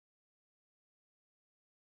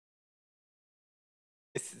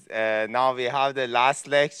Now we have the last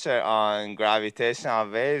lecture on gravitational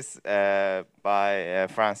waves by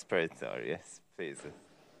Frans PRETORIUS. Please.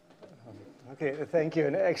 Okay, thank you.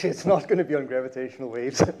 And actually, it's not going to be on gravitational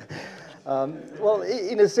waves. Well,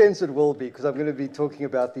 in a sense, it will be, because I'm going to be talking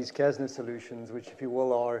about these Käsner solutions, which, if you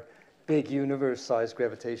will, are big universe-sized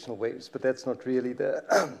gravitational waves. But that's not really the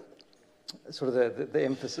sort of the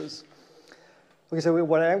emphasis. Okay, so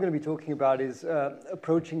what I am going to be talking about is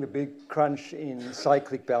approaching the big crunch in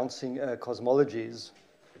cyclic bouncing cosmologies.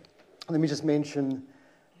 Let me just mention,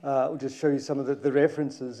 or just show you some of the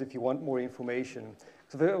references if you want more information.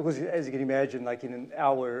 So, of course, as you can imagine, like in an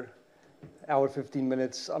hour, 15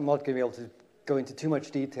 minutes, I'm not going to be able to go into too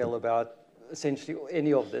much detail about essentially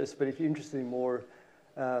any of this. But if you're interested in more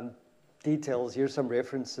details, here's some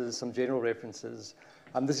references, some general references.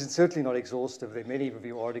 This is certainly not exhaustive. There are many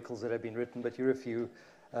review articles that have been written, but here are a few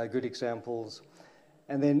good examples.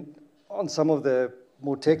 And then on some of the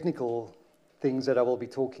more technical things that I will be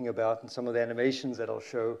talking about and some of the animations that I'll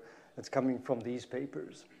show, that's coming from these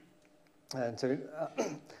papers. And so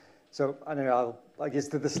I don't know, I guess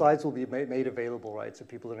the slides will be made available, right? So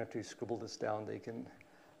people don't have to scribble this down. They can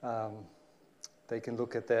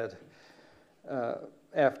look at that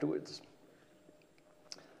afterwards.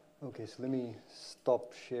 Okay, so let me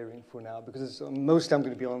stop sharing for now, because mostly I'm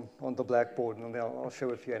going to be on the blackboard, and then I'll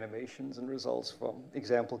show a few animations and results from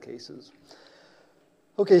example cases.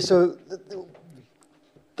 Okay, so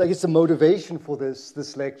I guess the motivation for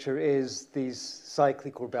this lecture is these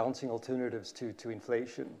cyclic or bouncing alternatives to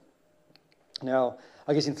inflation. Now,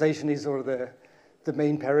 I guess inflation is sort of the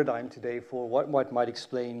main paradigm today for what might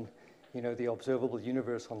explain, the observable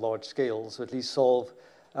universe on large scales, or at least solve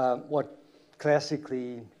what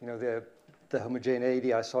classically, the homogeneity,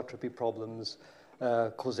 isotropy problems,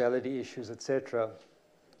 causality issues, etc.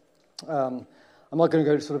 I'm not going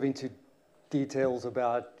to go sort of into details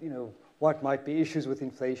about, what might be issues with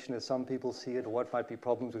inflation as some people see it, or what might be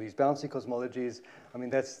problems with these bouncing cosmologies. I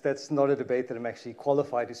mean, that's not a debate that I'm actually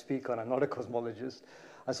qualified to speak on. I'm not a cosmologist.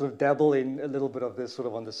 I sort of dabble in a little bit of this sort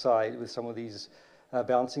of on the side with some of these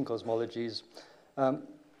bouncing cosmologies.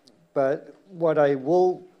 But what I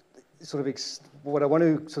will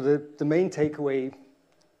the main takeaway,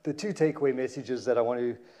 the two takeaway messages that I want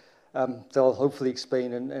to, that I'll hopefully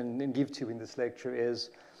explain and give to you in this lecture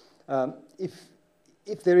is,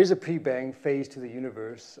 if there is a pre-bang phase to the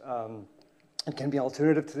universe, it can be an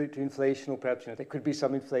alternative to inflation, or perhaps there could be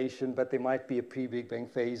some inflation, but there might be a pre-Big Bang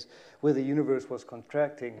phase where the universe was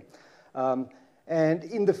contracting. And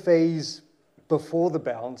in the phase before the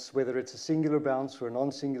bounce, whether it's a singular bounce or a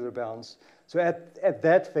non-singular bounce, so at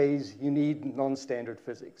that phase, you need non-standard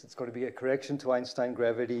physics. It's got to be a correction to Einstein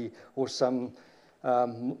gravity or some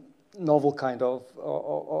novel kind of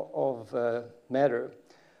matter.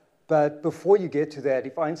 But before you get to that,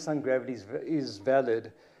 if Einstein gravity is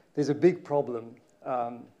valid, there's a big problem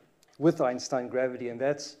with Einstein gravity, and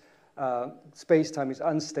that's space-time is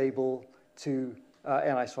unstable to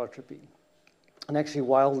anisotropy, and actually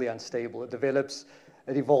wildly unstable.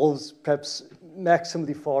 It evolves perhaps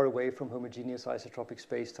maximally far away from homogeneous isotropic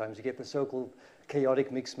spacetimes. You get the so-called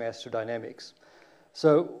chaotic mixed master dynamics.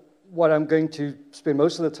 So what I'm going to spend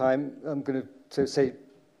most of the time, I'm going to say,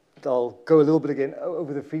 I'll go a little bit again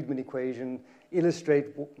over the Friedmann equation, illustrate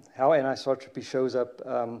how anisotropy shows up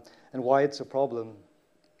and why it's a problem.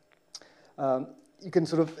 You can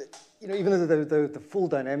sort of, even though the full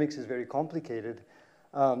dynamics is very complicated,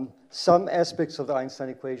 some aspects of the Einstein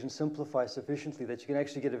equation simplify sufficiently that you can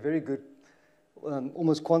actually get a very good,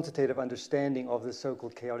 almost quantitative understanding of the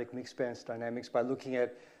so-called chaotic mixed mass dynamics by looking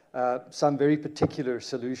at some very particular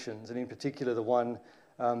solutions, and in particular the one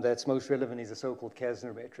that's most relevant is the so-called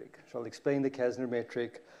Käsner metric. So I'll explain the Käsner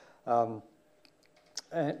metric,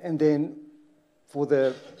 and then for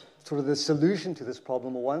the sort of the solution to this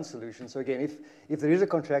problem, or one solution. So again, if there is a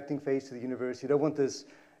contracting phase to the universe, you don't want this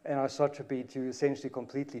anisotropy to essentially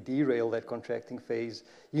completely derail that contracting phase.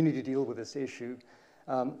 You need to deal with this issue.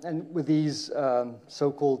 And with these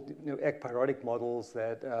so-called ekpyrotic models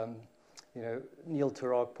that Neil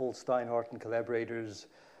Turok, Paul Steinhardt, and collaborators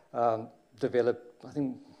developed, I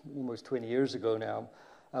think, almost 20 years ago now,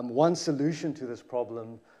 one solution to this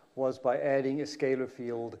problem was by adding a scalar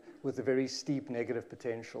field with a very steep negative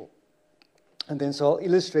potential. And then, so I'll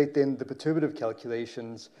illustrate then the perturbative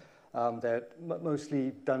calculations that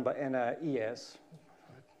mostly done by Anna E.S.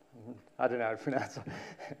 I don't know how to pronounce it.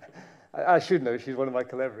 I should know, she's one of my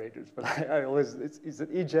collaborators, but I always, is it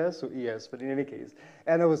E.J.S. or E.S.? But in any case,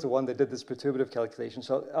 Anna was the one that did this perturbative calculation.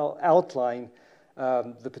 So I'll outline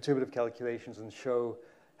the perturbative calculations and show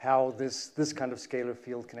how this kind of scalar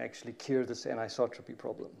field can actually cure this anisotropy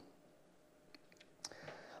problem.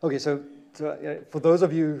 Okay, so for those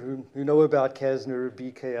of you who know about Käsner,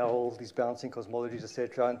 BKL, these bouncing cosmologies,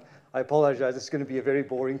 etc., and I apologize, it's going to be a very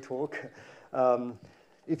boring talk.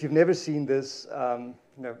 If you've never seen this,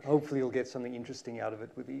 hopefully you'll get something interesting out of it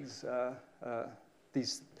with these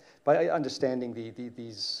by understanding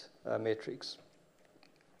these metrics.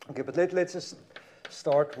 Okay, but let's just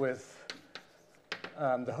start with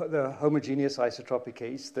the homogeneous isotropic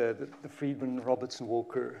case, the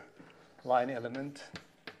Friedmann-Robertson-Walker line element.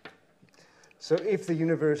 So if the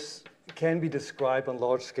universe can be described on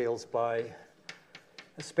large scales by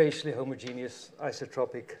a spatially homogeneous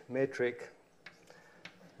isotropic metric,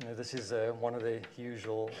 this is one of the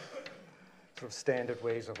usual sort of standard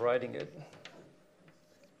ways of writing it.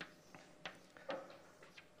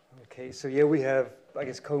 Okay, so here we have, I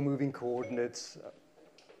guess, co-moving coordinates.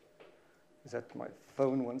 Is that my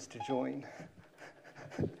phone wants to join?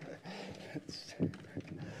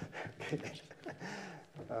 Okay.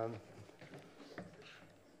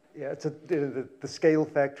 Yeah, it's the scale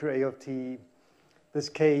factor A of t. This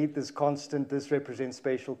k, this constant, this represents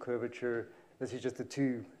spatial curvature. This is just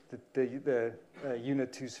the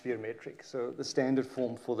unit two-sphere metric. So the standard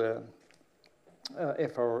form for the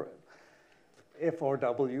FRW,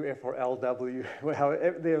 FRLW,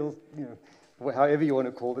 however you want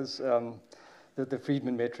to call this, the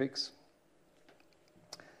Friedmann metrics.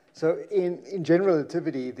 So in general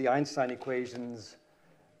relativity, the Einstein equations,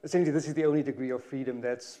 essentially this is the only degree of freedom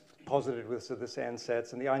that's posited with this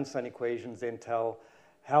ansatz, and the Einstein equations then tell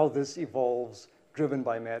how this evolves driven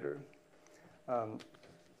by matter. And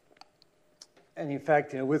in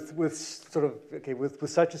fact, with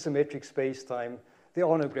such a symmetric space-time, there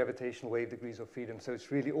are no gravitational wave degrees of freedom, so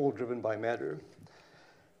it's really all driven by matter.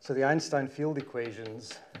 So the Einstein field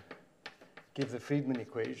equations give the Friedmann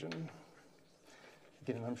equation.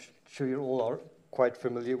 Again, I'm sure you all are quite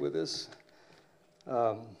familiar with this.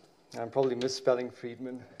 I'm probably misspelling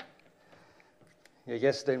Friedmann. Yeah,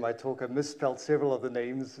 yesterday in my talk, I misspelled several of the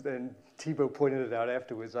names, and Thibaut pointed it out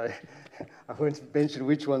afterwards. I won't mention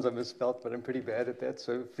which ones I misspelled, but I'm pretty bad at that,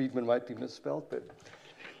 so Friedmann might be misspelled. But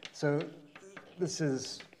so this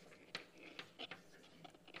is,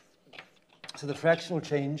 so the fractional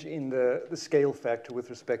change in the scale factor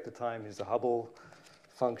with respect to time is the Hubble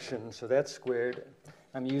function, so that's squared.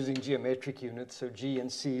 I'm using geometric units, so G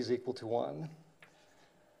and C is equal to 1.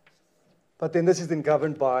 But then this is then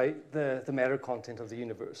governed by the matter content of the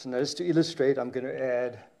universe. And as to illustrate, I'm going to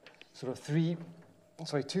add sort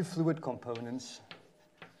of two fluid components,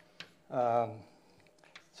 sort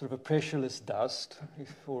of a pressureless dust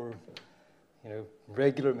for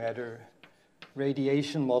regular matter,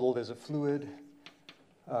 radiation modeled as a fluid,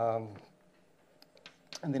 and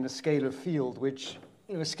then a scalar field, which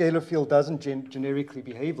a scalar field doesn't generically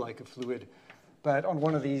behave like a fluid. But on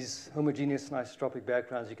one of these homogeneous and isotropic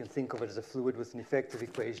backgrounds, you can think of it as a fluid with an effective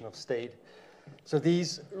equation of state. So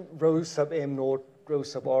these rho sub m naught, rho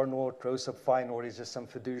sub r naught, rho sub phi naught is just some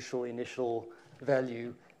fiducial initial value.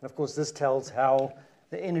 And of course, this tells how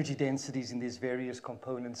the energy densities in these various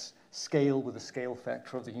components scale with the scale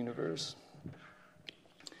factor of the universe.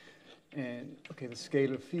 And okay, the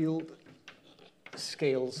scalar field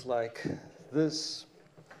scales like this.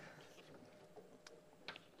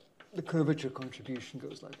 The curvature contribution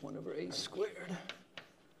goes like 1 over a squared.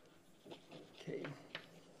 Okay.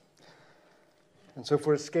 And so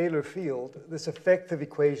for a scalar field, this effective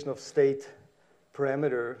equation of state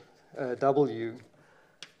parameter W,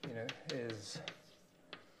 is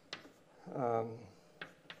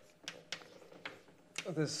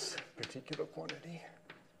this particular quantity.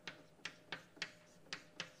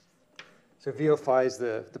 So V of phi is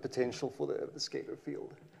the potential for the scalar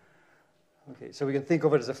field. Okay, so we can think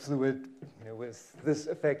of it as a fluid, with this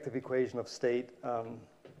effective equation of state.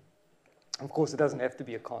 Of course, it doesn't have to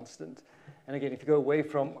be a constant. And again, if you go away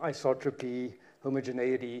from isotropy,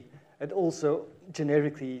 homogeneity, it also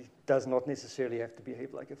generically does not necessarily have to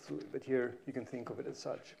behave like a fluid. But here, you can think of it as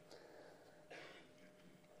such.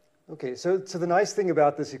 Okay, so the nice thing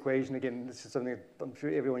about this equation, again, this is something I'm sure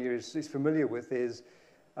everyone here is familiar with, is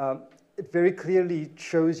it very clearly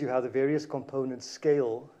shows you how the various components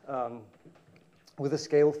scale with a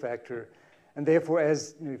scale factor. And therefore,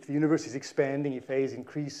 as if the universe is expanding, if A is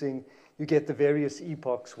increasing, you get the various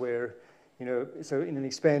epochs where, so in an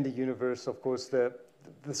expanding universe, of course, the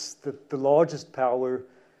largest power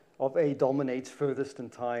of A dominates furthest in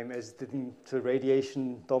time, as so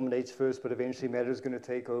radiation dominates first, but eventually matter is going to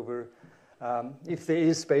take over. If there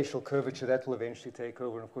is spatial curvature, that will eventually take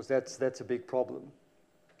over. And of course, that's a big problem.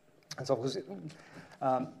 And so, of course,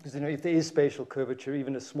 because if there is spatial curvature,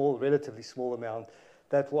 even a relatively small amount,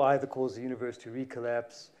 that will either cause the universe to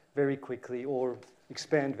recollapse, very quickly or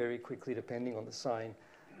expand very quickly depending on the sign,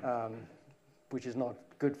 which is not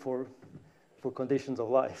good for conditions of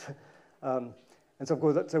life. And so, of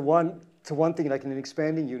course, that's one thing, like in an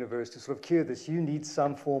expanding universe, to sort of cure this, you need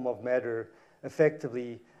some form of matter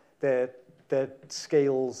effectively that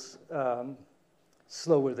scales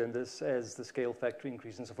slower than this as the scale factor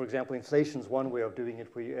increases. And so, for example, inflation is one way of doing it,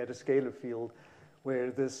 where you add a scalar field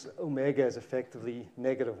where this omega is effectively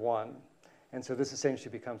 -1. And so this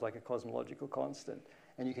essentially becomes like a cosmological constant.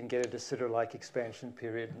 And you can get a de Sitter-like expansion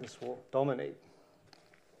period, and this will dominate.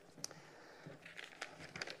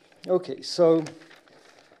 Okay, so,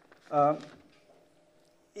 and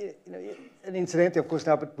incidentally, of course,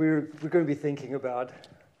 now, but we're going to be thinking about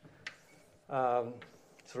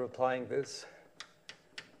sort of applying this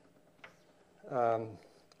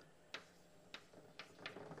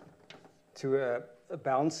to a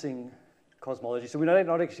bouncing cosmology. So we're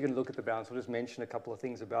not actually going to look at the bounce. We'll just mention a couple of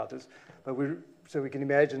things about this. But so we can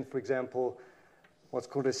imagine, for example, what's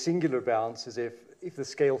called a singular bounce is if the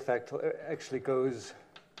scale factor actually goes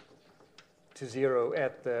to 0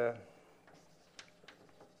 at the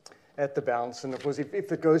bounce. And of course, if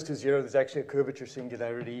it goes to 0, there's actually a curvature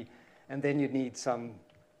singularity. And then you need some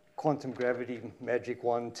quantum gravity magic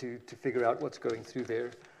one to figure out what's going through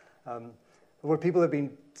there. What people have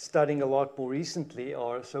been studying a lot more recently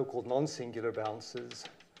are so-called non-singular bounces,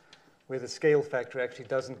 where the scale factor actually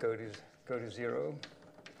doesn't go to 0.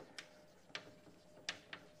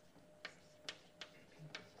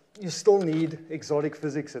 You still need exotic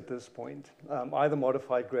physics at this point, either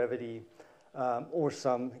modified gravity or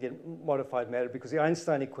some, again, modified matter, because the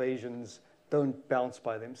Einstein equations don't bounce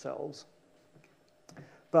by themselves.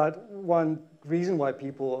 But one reason why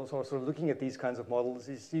people are sort of looking at these kinds of models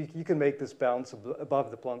is you can make this bounce above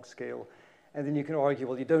the Planck scale, and then you can argue,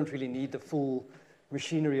 well, you don't really need the full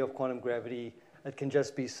machinery of quantum gravity. It can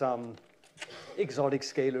just be some exotic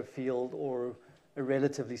scalar field or a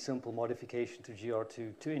relatively simple modification to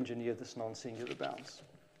GR2 to engineer this non-singular bounce.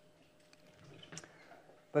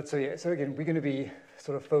 But so yeah, so again, we're going to be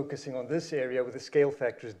sort of focusing on this area where the scale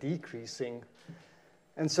factor is decreasing.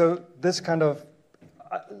 And so this kind of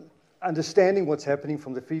understanding what's happening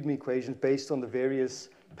from the Friedmann equations based on the various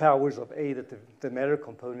powers of A that the matter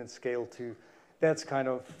components scale to, that's kind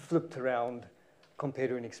of flipped around compared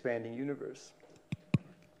to an expanding universe.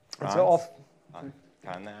 Frans, so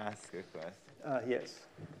can I ask a question? Yes.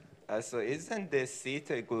 So isn't de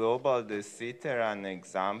Sitter, global de Sitter, an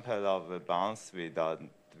example of a bounce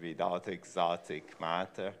without exotic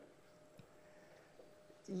matter?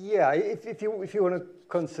 Yeah, if you want to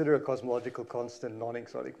consider a cosmological constant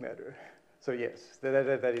non-exotic matter. So yes,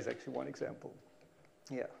 that is actually one example.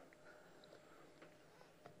 Yeah.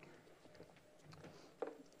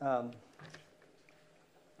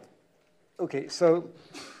 Okay, so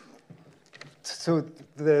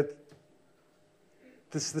the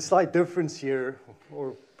slight difference here,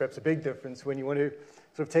 or perhaps a big difference, when you want to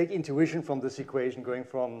sort of take intuition from this equation, going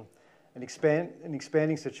from an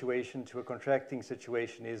expanding situation to a contracting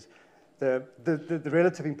situation, is the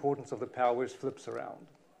relative importance of the powers flips around.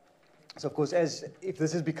 So of course, if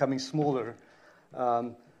this is becoming smaller,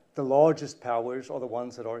 the largest powers are the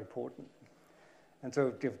ones that are important. And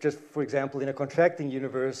so just for example, in a contracting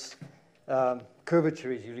universe,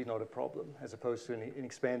 curvature is usually not a problem, as opposed to an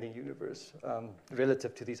expanding universe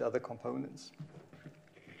relative to these other components.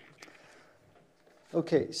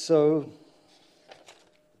 Okay, so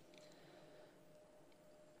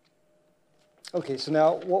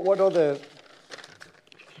now what are the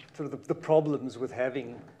sort of the problems with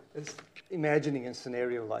imagining a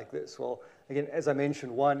scenario like this? Well, again, as I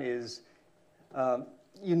mentioned, one is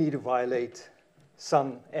you need to violate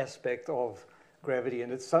some aspect of gravity,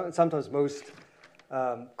 and it's sometimes most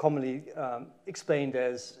commonly explained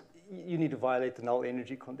as you need to violate the null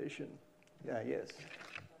energy condition. Yes.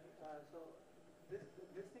 So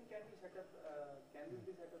this thing can be set up. Can this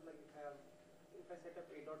be set up like if I set up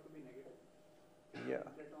A dot to be negative? Yeah.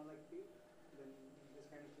 Electron like field, then this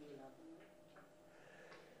kind of thing will happen.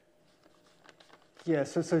 Yeah.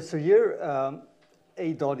 So here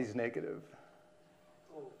A dot is negative.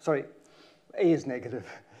 Oh. Sorry, A is negative.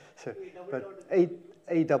 So, but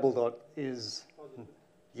A double dot is positive.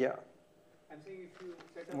 Yeah. I'm saying if you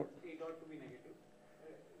set up A dot to be negative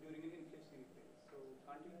during an inflationary phase, so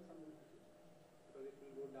can't you have some because it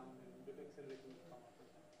will go down and the acceleration will come up.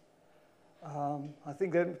 I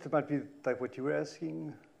think that might be like what you were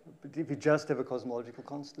asking. But if you just have a cosmological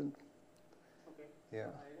constant. Okay. Yeah.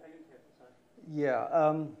 I didn't hear. Sorry.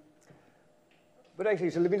 Yeah. But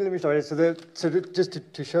actually, so let me start. So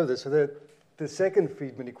just to show this, so the second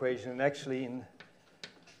Friedmann equation, and actually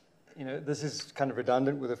in this is kind of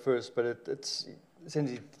redundant with the first, but it's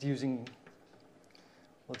essentially using,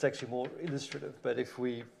 well, it's actually more illustrative. But if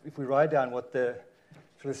we write down what the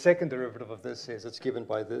second derivative of this is, it's given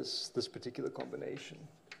by this particular combination.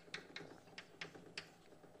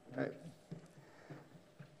 Right.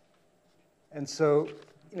 And so,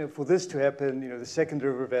 for this to happen, the second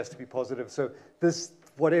derivative has to be positive. So this,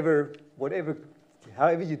 however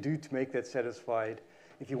you do to make that satisfied,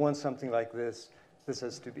 if you want something like this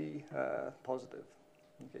has to be positive.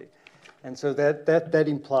 Okay. And so that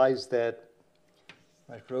implies that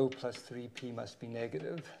rho plus 3p must be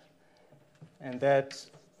negative. And that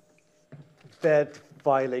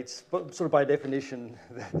violates, sort of by definition,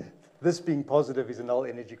 this being positive is a null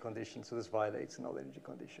energy condition, so this violates a null energy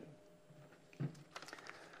condition.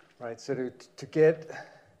 Right, so to get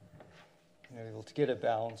a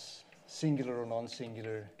bounce, singular or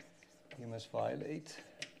non-singular, you must violate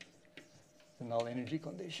the null energy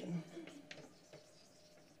condition.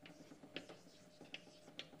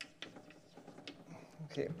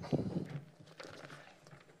 Okay.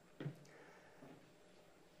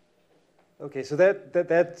 Okay, so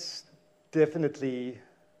that's definitely,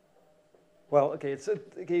 well, okay, it's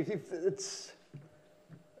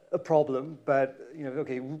a problem, but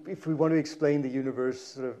okay, if we want to explain the universe,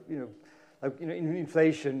 sort of, in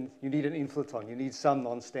inflation, you need an inflaton, you need some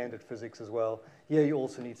non-standard physics as well. Here, you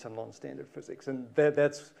also need some non-standard physics, and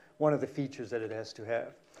that's one of the features that it has to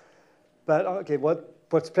have. But okay,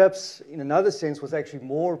 what's perhaps in another sense was actually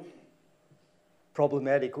more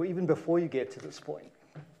problematic, or even before you get to this point.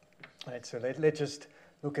 All right, so let's just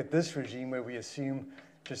look at this regime where we assume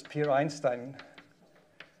just pure Einstein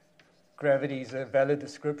gravity is a valid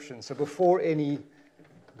description. So before any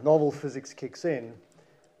novel physics kicks in,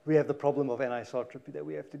 we have the problem of anisotropy that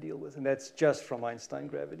we have to deal with, and that's just from Einstein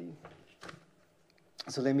gravity.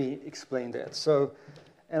 So let me explain that. So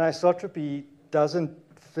anisotropy doesn't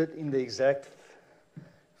fit in the exact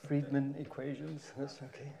Friedman equations. That's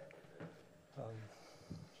okay.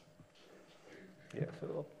 Yeah,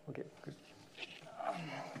 so, okay, good.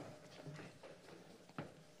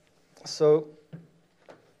 So,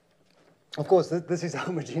 of course, this is a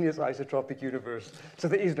homogeneous isotropic universe, so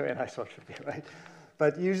there is no anisotropy, right?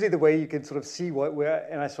 But usually the way you can sort of see where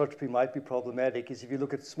anisotropy might be problematic is if you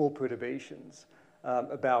look at small perturbations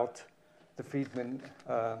about the Friedman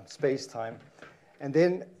space-time. And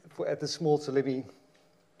then at the small, so let me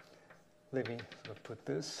sort of put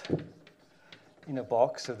this in a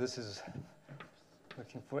box. So this is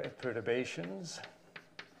looking for perturbations,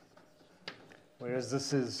 whereas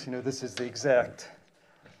this is, this is the exact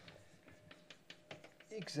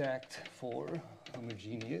for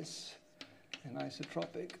homogeneous and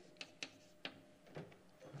isotropic.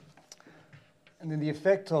 And then the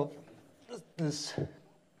effect of this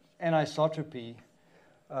anisotropy,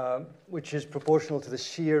 which is proportional to the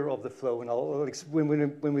shear of the flow, and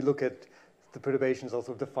when we look at the perturbations, I'll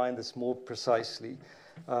sort of define this more precisely.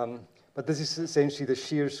 But this is essentially the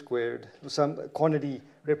shear squared, some quantity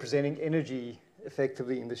representing energy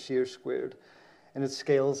effectively in the shear squared. And it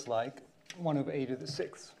scales like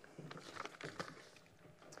 1/8⁶.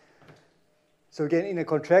 So again, in a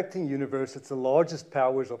contracting universe, it's the largest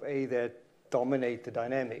powers of A that dominate the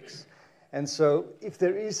dynamics. And so if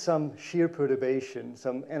there is some shear perturbation,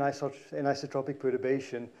 some anisotropic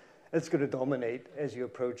perturbation, it's going to dominate as you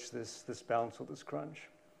approach this bounce or this crunch.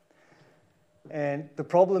 And the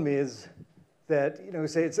problem is that,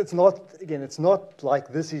 say it's not like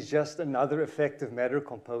this is just another effective matter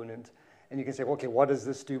component. And you can say, okay, what does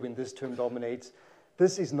this do when this term dominates?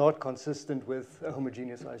 This is not consistent with a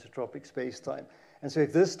homogeneous isotropic space-time. And so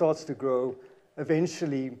if this starts to grow,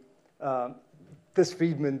 eventually this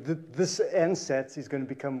Friedman, this ansatz is going to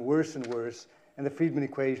become worse and worse. And the Friedman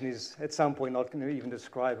equation is at some point not going to even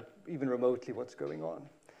describe even remotely what's going on.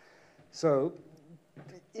 So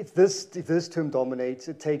if this term dominates,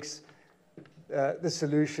 it takes the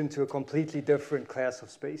solution to a completely different class of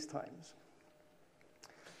space-times.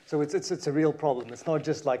 So it's a real problem. It's not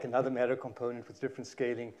just like another matter component with different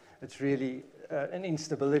scaling. It's really an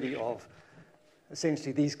instability of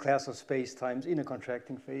essentially these class of space-times in a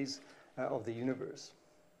contracting phase of the universe.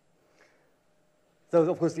 So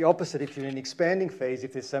of course the opposite, if you're in an expanding phase,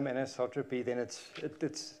 if there's some anisotropy, then it's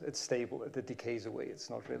stable. It decays away. It's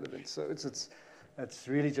not relevant. So it's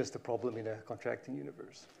really just a problem in a contracting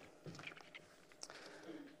universe.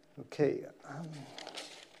 Okay.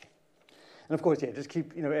 And of course, yeah, just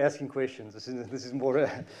keep asking questions. This is more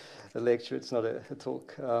a lecture. It's not a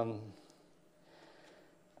talk.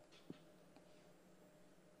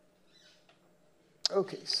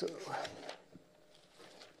 Okay,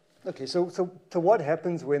 so what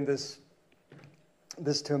happens when this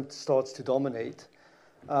this term starts to dominate.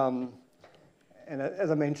 And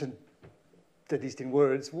as I mentioned, at least in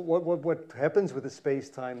words, what happens with the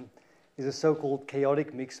space-time is a so-called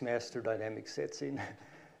chaotic mixed master dynamic sets in.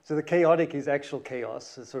 So the chaotic is actual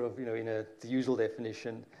chaos, sort of, in the usual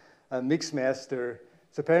definition. Mixed master,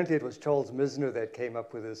 so apparently it was Charles Misner that came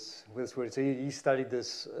up with this word. So he studied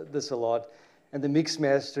this a lot. And the mix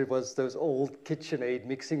master was those old KitchenAid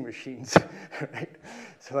mixing machines, right?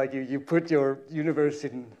 So like you put your universe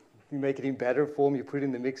in, you make it in batter form, you put it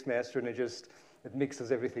in the mix master, and it mixes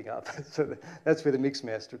everything up. So that's where the mix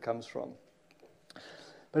master comes from.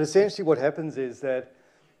 But essentially what happens is that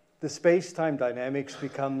the space-time dynamics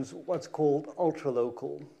becomes what's called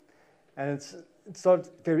ultralocal. And it's not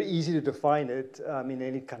very easy to define it in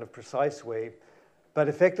any kind of precise way. But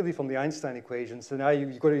effectively from the Einstein equation, so now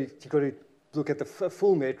you've got to look at the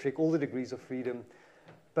full metric, all the degrees of freedom.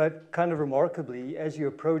 But kind of remarkably, as you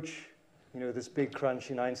approach, this big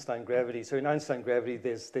crunch in Einstein gravity. So in Einstein gravity,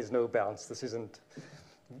 there's no bounce. This isn't,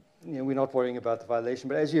 we're not worrying about the violation.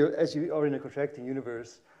 But as you are in a contracting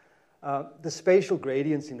universe, the spatial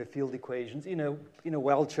gradients in the field equations, in a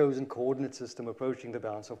well-chosen coordinate system approaching the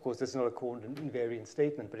bounce. Of course, this is not a coordinate invariant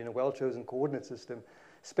statement, but in a well-chosen coordinate system,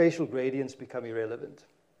 spatial gradients become irrelevant.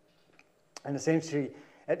 And essentially,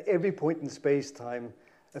 at every point in space-time,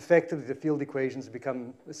 effectively the field equations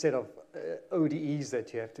become a set of ODEs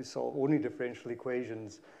that you have to solve, ordinary differential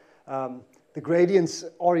equations. The gradients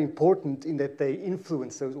are important in that they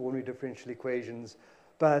influence those ordinary differential equations,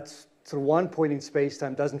 but sort of one point in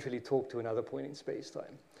space-time doesn't really talk to another point in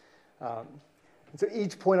space-time. So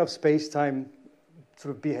each point of space-time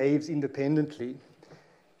sort of behaves independently.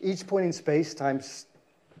 Each point in space-time,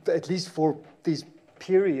 at least for these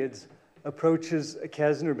periods, approaches a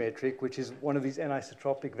Kasner metric, which is one of these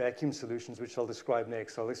anisotropic vacuum solutions, which I'll describe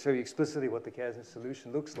next. I'll show you explicitly what the Kasner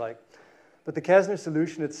solution looks like. But the Kasner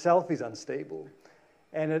solution itself is unstable,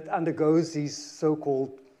 and it undergoes these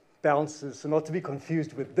so-called bounces, so not to be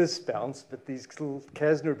confused with this bounce, but these little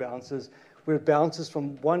Kasner bounces, where it bounces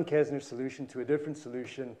from one Kasner solution to a different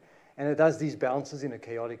solution, and it does these bounces in a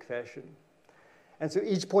chaotic fashion. And so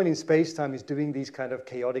each point in space-time is doing these kind of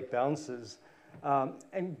chaotic bounces,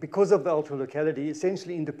 and because of the ultralocality,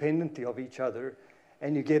 essentially independently of each other,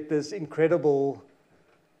 and you get this incredible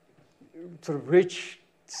sort of rich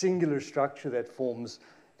singular structure that forms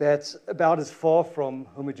that's about as far from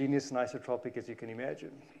homogeneous and isotropic as you can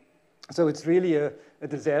imagine. So it's really a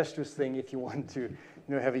disastrous thing if you want to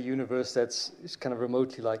have a universe that's kind of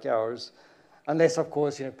remotely like ours, unless, of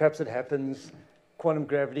course, perhaps it happens, quantum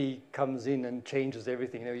gravity comes in and changes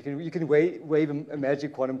everything. You can wave a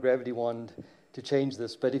magic quantum gravity wand to change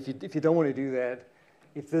this, but if you don't want to do that,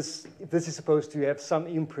 if this is supposed to have some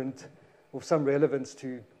imprint or some relevance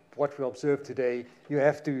to what we observe today, you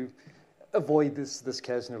have to avoid this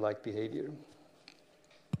Kasner-like behavior.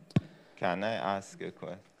 Can I ask a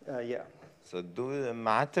question? Yeah. So do the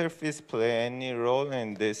matter fields play any role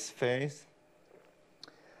in this phase?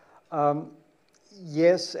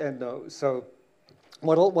 Yes and no. So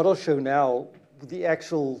what I'll show now, the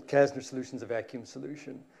actual Kasner solution is a vacuum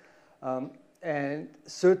solution. And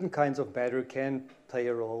certain kinds of matter can play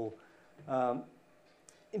a role.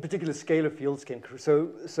 In particular, scalar fields can.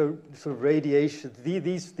 So sort of radiation.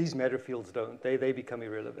 These matter fields don't. They become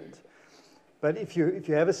irrelevant. But if you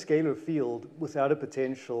have a scalar field without a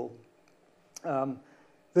potential,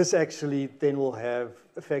 this actually then will have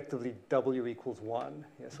effectively W equals 1.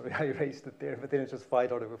 Yeah, sorry, I erased it there, but then it's just phi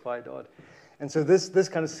dot over phi dot. And so this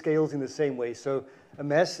kind of scales in the same way. So a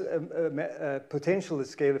potential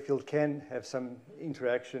scalar field can have some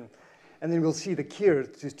interaction. And then we'll see the cure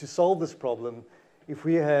to solve this problem. If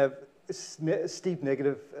we have a steep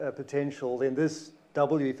negative potential, then this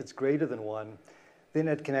W, if it's greater than 1, then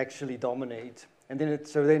it can actually dominate. And then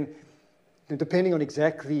depending on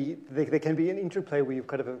exactly, there can be an interplay where you've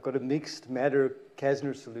kind of got a mixed matter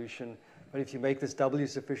Kasner solution, but if you make this W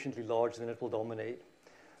sufficiently large, then it will dominate.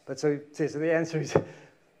 But so the answer is,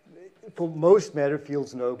 for most matter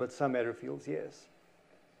fields, no, but some matter fields, yes.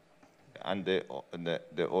 And the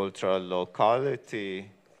ultra locality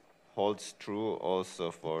holds true also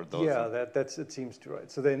for those. Yeah, it seems to right.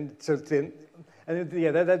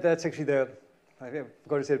 That's actually I've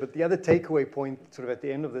got to say, but the other takeaway point, sort of at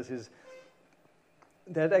the end of this, is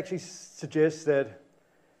that actually suggests that,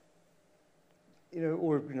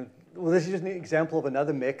 well, this is just an example of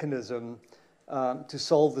another mechanism to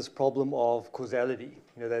solve this problem of causality.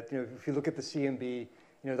 If you look at the CMB,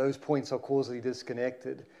 those points are causally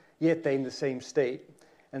disconnected, yet they're in the same state.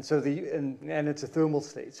 And so and it's a thermal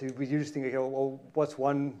state. So we just think, well, what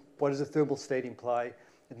does a thermal state imply?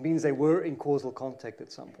 It means they were in causal contact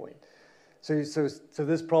at some point. So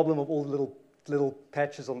this problem of all the little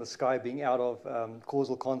patches on the sky being out of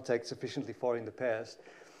causal contact sufficiently far in the past,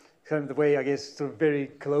 kind of the way, I guess, sort of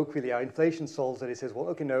very colloquially, our inflation solves it. It says, well,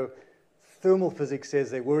 okay, no, thermal physics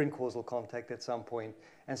says they were in causal contact at some point,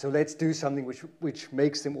 and so let's do something which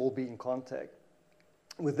makes them all be in contact.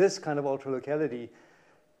 With this kind of ultralocality,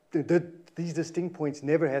 these distinct points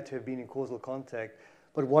never had to have been in causal contact,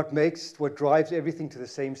 but what drives everything to the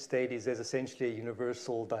same state is there's essentially a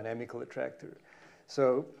universal dynamical attractor.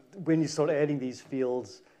 So when you start adding these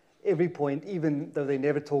fields, every point, even though they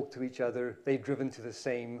never talk to each other, they're driven to the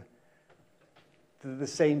same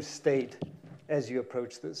state as you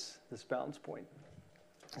approach this bounce point.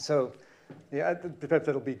 So yeah, perhaps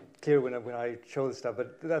that'll be clear when I show this stuff,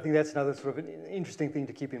 but I think that's another sort of an interesting thing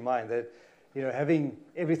to keep in mind, that having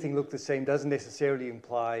everything look the same doesn't necessarily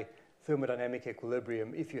imply thermodynamic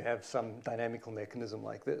equilibrium if you have some dynamical mechanism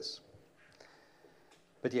like this.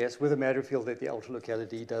 But yes, with a matter field, that the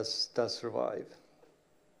ultralocality does survive.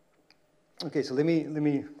 Okay, so let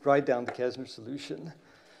me write down the Käsner solution.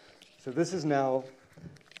 So this is now,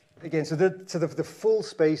 again, so the full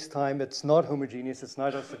space-time, it's not homogeneous, it's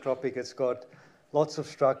not isotropic, it's got lots of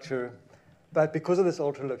structure, but because of this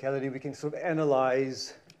ultralocality, we can sort of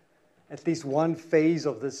analyze at least one phase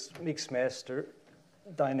of this mixed master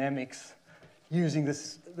dynamics using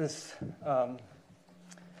this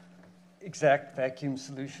exact vacuum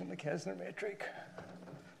solution, the Käsner metric.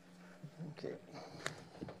 Okay.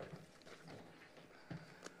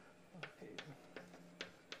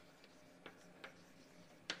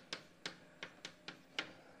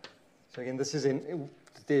 So again, this is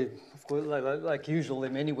of course, like usual, there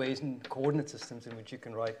are many ways in coordinate systems in which you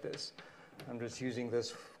can write this. I'm just using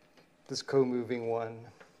this co-moving one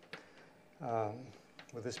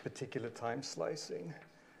with this particular time slicing.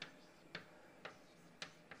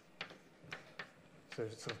 So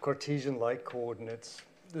it's sort of Cartesian-like coordinates.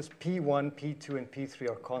 This P1, P2, and P3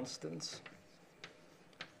 are constants.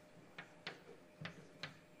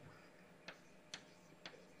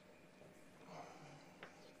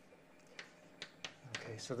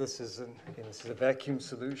 Okay, so this is a vacuum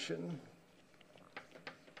solution.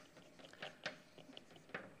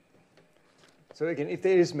 So again, if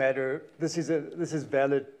there is matter, this is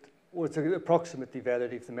valid, or it's approximately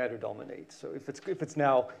valid if the matter dominates. So if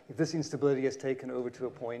this instability has taken over to a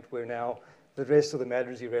point where now the rest of the matter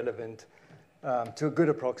is irrelevant, to a good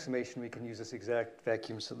approximation, we can use this exact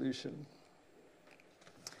vacuum solution.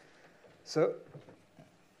 So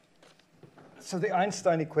the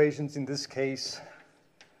Einstein equations in this case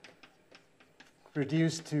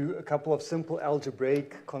reduce to a couple of simple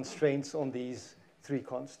algebraic constraints on these three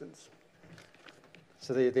constants.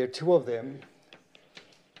 So there are two of them.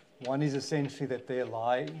 One is essentially that they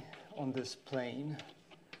lie on this plane.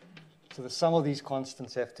 So the sum of these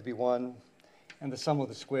constants have to be 1, and the sum of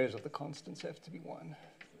the squares of the constants have to be 1.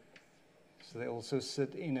 So they also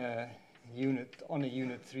sit in on a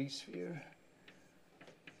unit 3 sphere.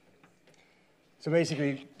 So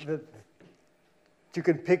basically, you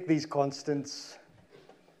can pick these constants.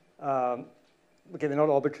 Okay, they're not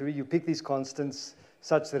arbitrary. You pick these constants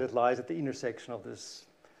such that it lies at the intersection of this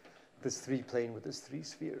 3-plane with this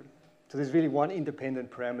 3-sphere. So there's really one independent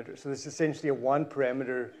parameter. So this is essentially a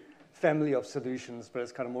 1-parameter family of solutions, but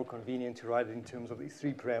it's kind of more convenient to write it in terms of these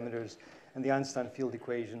 3 parameters. And the Einstein field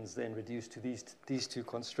equations then reduce to these 2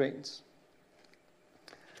 constraints.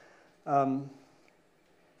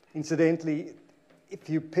 Incidentally, if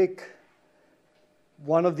you pick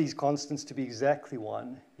one of these constants to be exactly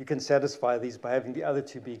 1, you can satisfy these by having the other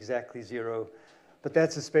 2 be exactly 0. But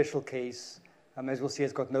that's a special case. As we'll see,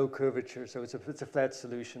 it's got no curvature, so it's a flat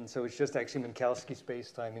solution. So it's just actually Minkowski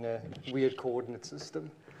spacetime in a weird coordinate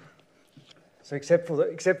system. So except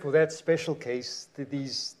for that special case,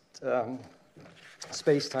 these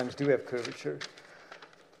spacetimes do have curvature.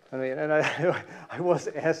 I mean, and I was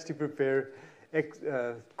asked to prepare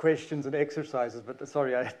questions and exercises, but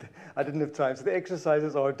sorry, I didn't have time. So the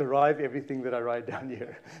exercises are derive everything that I write down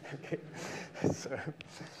here. Okay.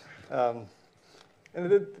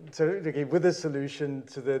 Okay, with this solution,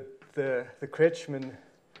 so the Kretschmann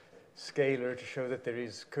scalar to show that there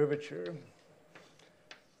is curvature.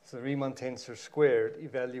 So the Riemann tensor squared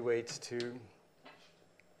evaluates to,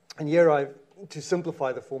 and here to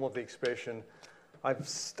simplify the form of the expression,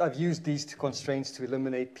 I've used these 2 constraints to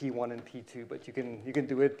eliminate P1 and P2, but you can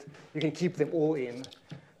do it. You can keep them all in,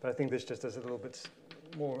 but I think this just does it a little bit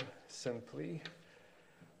more simply.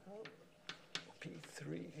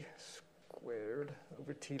 P3 squared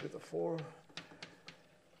over T to the 4,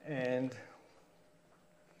 and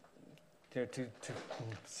to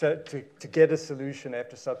get a solution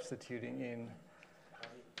after substituting in.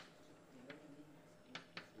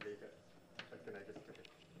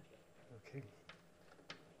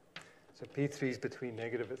 So P3 is between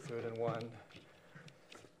 -1/3 and 1.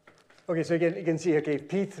 Okay, so again, you can see, okay, if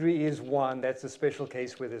P3 is 1, that's a special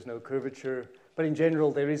case where there's no curvature. But in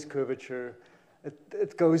general, there is curvature.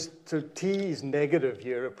 It goes to T is negative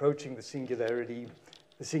here, approaching the singularity.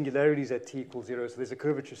 The singularity is at T equals 0, so there's a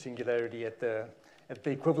curvature singularity at the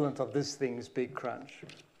equivalent of this thing's big crunch.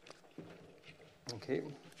 Okay.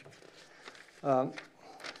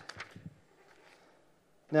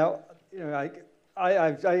 Now, you know,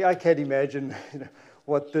 I can't imagine, you know,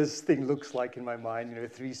 what this thing looks like in my mind, you know, a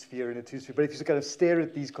 3-sphere and a 2-sphere. But if you kind of stare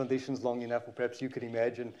at these conditions long enough, or perhaps you can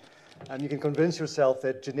imagine, you can convince yourself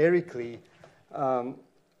that generically,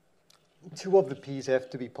 2 of the p's have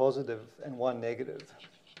to be positive and 1 negative.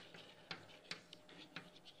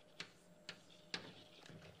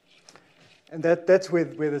 And that's where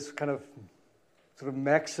this kind of sort of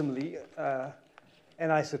maximally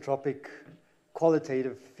anisotropic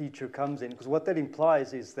qualitative feature comes in, because what that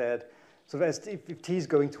implies is that sort of if T is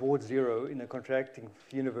going towards 0 in a contracting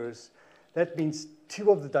universe, that means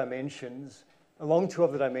along two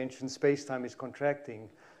of the dimensions, space-time is contracting,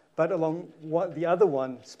 but along the other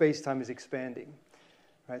one, space-time is expanding.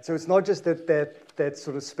 Right? So it's not just that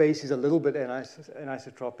sort of space is a little bit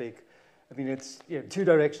anisotropic. I mean, it's, you know, 2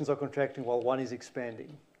 directions are contracting while 1 is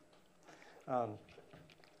expanding.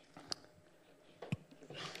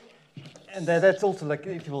 And that's also, like,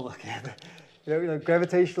 if you will look at it, you know,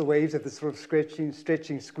 gravitational waves have this sort of stretching,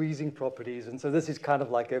 squeezing properties, and so this is kind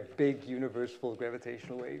of like a big universe full of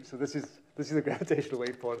gravitational waves. So this is the gravitational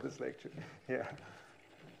wave part of this lecture. Yeah.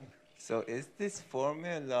 So is this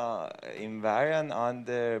formula invariant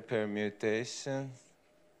under permutations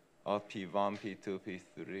of P1, P2,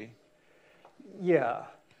 P3? Yeah.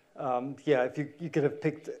 Yeah, if you could have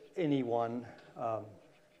picked any one. I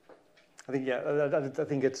think, yeah, I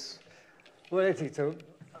think it's, well, actually, so,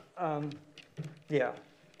 yeah.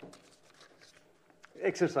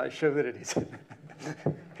 Exercise show that it is.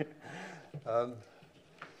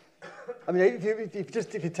 I mean, if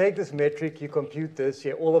you take this metric, you compute this,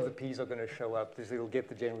 yeah, all of the p's are going to show up. You'll get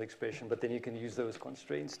the general expression, but then you can use those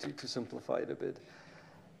constraints to simplify it a bit.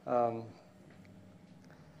 Excuse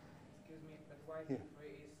me, but why P3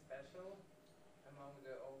 is special among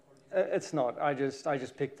the all coordinates? It's not. I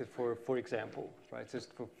just picked it for example, right?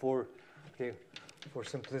 Just for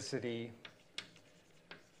simplicity,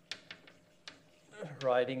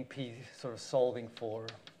 writing P, sort of solving for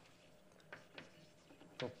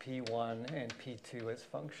P1 and P2 as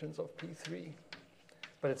functions of P3.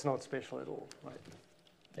 But it's not special at all, right?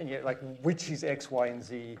 And yet, like, which is X, Y, and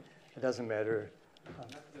Z, it doesn't matter.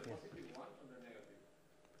 That's the positive one or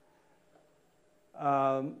the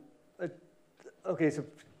negative? Okay, so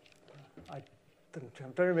I'm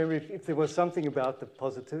trying to remember if there was something about the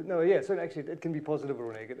positive. No, yeah, so actually it can be positive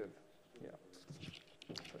or negative. Yeah.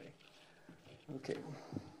 Sorry. Okay.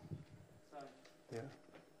 Sorry. Yeah.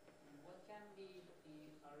 What can be the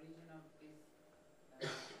origin of this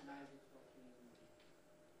anisotropy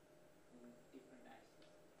in different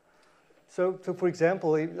axes? So for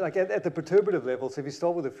example, like at the perturbative level, so if you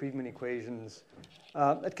start with the Friedmann equations,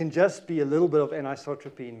 it can just be a little bit of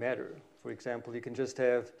anisotropy in matter. For example, you can just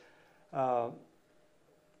have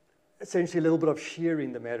essentially a little bit of shear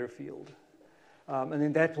in the matter field. And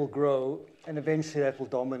then that will grow, and eventually that will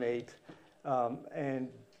dominate, and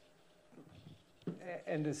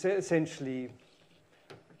essentially,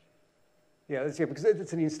 yeah, because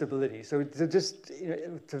it's an instability. So just, you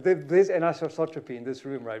know, so there's anisotropy in this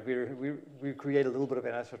room, right? We create a little bit of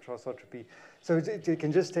anisotropy. So it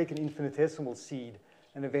can just take an infinitesimal seed,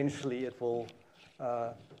 and eventually it will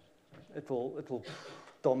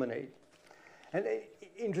dominate. And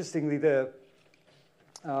interestingly, this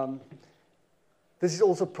is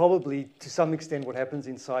also probably to some extent what happens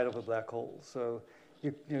inside of a black hole. So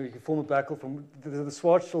you can form a black hole from the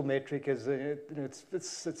Schwarzschild metric is it's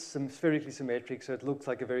spherically symmetric, so it looks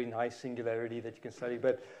like a very nice singularity that you can study.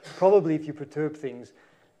 But probably if you perturb things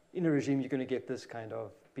in a regime, you're going to get this kind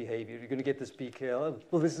of behavior. You're going to get this BKL.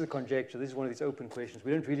 Well, this is a conjecture. This is one of these open questions.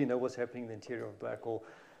 We don't really know what's happening in the interior of a black hole.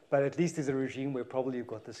 But at least there's a regime where probably you've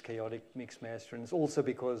got this chaotic mixed master. And it's also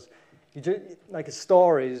because, like a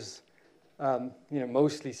star is,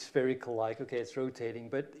 mostly spherical, like, okay, it's rotating.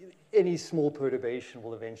 But any small perturbation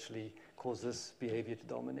will eventually cause this behavior to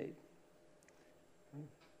dominate.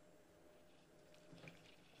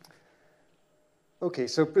 Okay,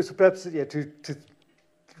 so perhaps, yeah, to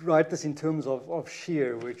write this in terms of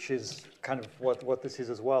shear, which is kind of what this is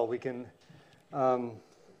as well, we can...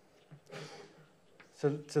 So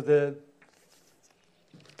the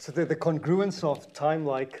congruence of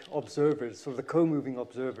time-like observers, so the co-moving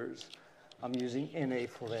observers, I'm using NA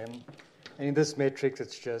for them. And in this matrix,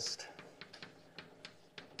 it's just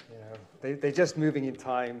You know, they're just moving in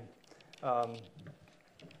time.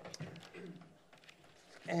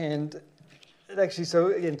 And actually, so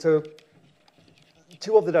again, so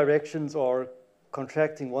two of the directions are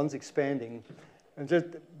contracting, one's expanding.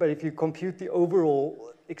 But if you compute the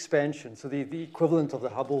overall expansion, so the equivalent of the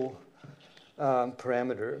Hubble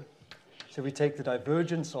parameter, so we take the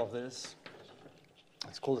divergence of this,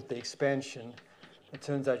 let's call it the expansion, it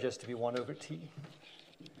turns out just to be 1 over t.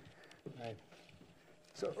 Right.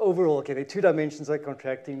 So overall, okay, there are 2 dimensions like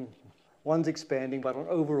contracting, one's expanding, but on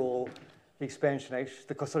overall, the expansion,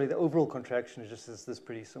 actually, the overall contraction is just this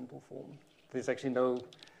pretty simple form. There's actually no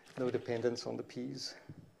dependence on the p's.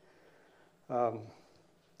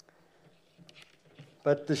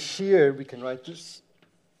 But the shear, we can write this,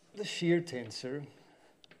 the shear tensor.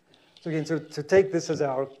 So again, so to take this as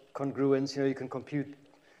our congruence, you know, you can compute,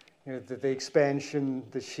 you know, the expansion,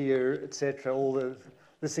 the shear, etc.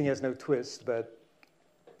 This thing has no twist, but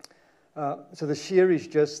so the shear is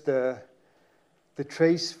just the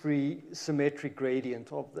trace-free symmetric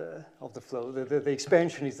gradient of the flow. The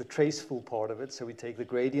expansion is the traceful part of it. So we take the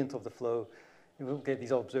gradient of the flow. And we'll get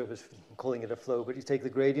these observers calling it a flow, but you take the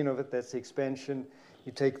gradient of it, that's the expansion.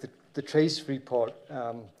 You take the trace-free part,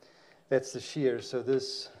 that's the shear. So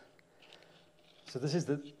this is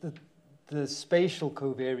the spatial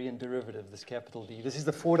covariant derivative, this capital D. This is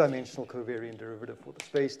the 4-dimensional covariant derivative for the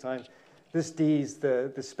space-time. This D is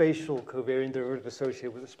the spatial covariant derivative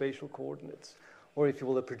associated with the spatial coordinates, or if you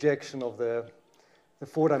will, a projection of the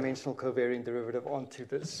 4-dimensional covariant derivative onto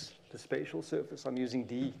the spatial surface. I'm using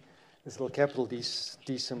D, this little capital D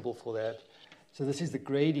symbol for that. So this is the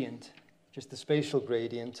gradient, just the spatial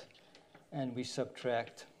gradient, and we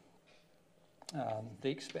subtract the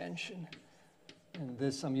expansion. And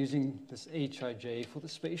this, I'm using this Hij for the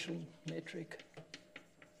spatial metric.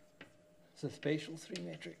 It's a spatial 3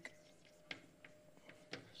 metric.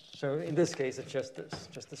 So in this case, it's just this,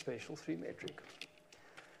 just the spatial 3 metric.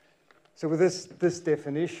 So with this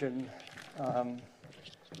definition,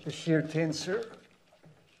 the shear tensor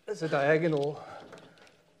is a diagonal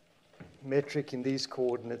metric in these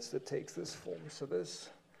coordinates that takes this form. So this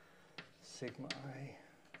sigma I,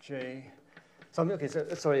 j. So, okay, so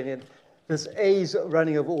sorry, again, this A is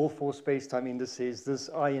running over all 4 space-time indices. This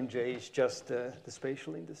I and j is just the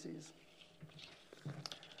spatial indices.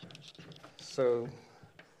 So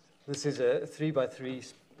this is a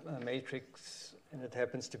 3x3 matrix, and it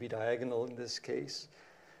happens to be diagonal in this case.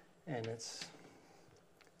 And it's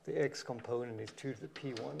the x component is 2 to the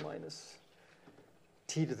p1 minus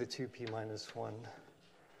t to the 2p minus 1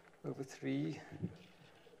 over 3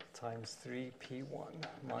 times 3p1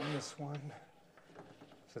 minus 1.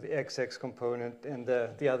 So the xx component, and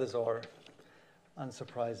the others are,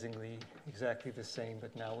 unsurprisingly, exactly the same,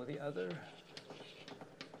 but now with the other.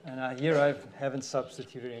 And here I haven't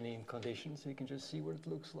substituted any conditions, so you can just see what it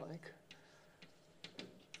looks like.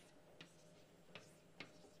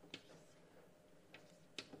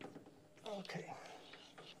 Okay.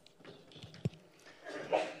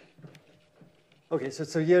 Okay,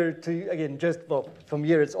 so here, again, from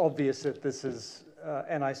here it's obvious that this is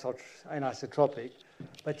anisotropic,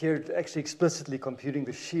 but here it's actually explicitly computing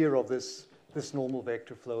the shear of this normal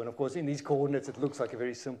vector flow. And of course, in these coordinates, it looks like a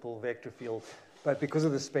very simple vector field. But because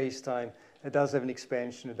of the space-time, it does have an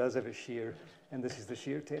expansion, it does have a shear, and this is the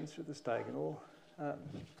shear tensor, this diagonal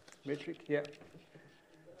metric. Yeah.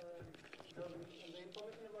 The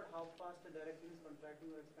information about how fast the direction is contracting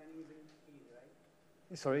or expanding is in P,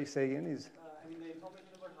 right? Sorry, say again. I mean, the information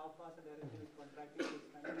about how fast the direction is contracting or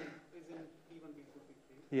expanding is in P1, P2,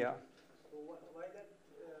 P3. Yeah. So why that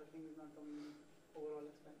thing is not coming overall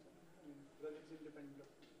expansion? I mean, because it's independent of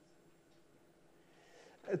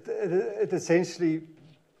It essentially,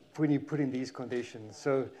 when you put in these conditions,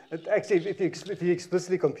 so actually, if you're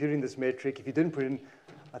explicitly computing this metric, if you didn't put in,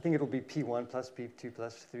 I think it'll be P1 plus P2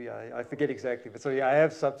 plus 3. I forget exactly, but so yeah, I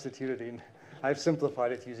have substituted in. I've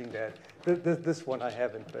simplified it using that. This one I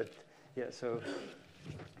haven't, but yeah, so.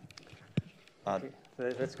 Okay, so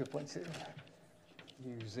that's a good point, too.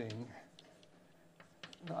 Using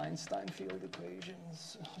the Einstein field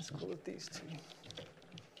equations. Let's call it these two.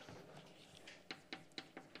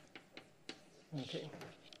 Okay.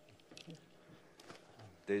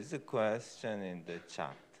 There's a question in the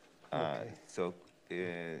chat. Okay. So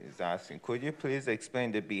is asking, could you please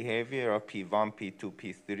explain the behavior of P1, P2,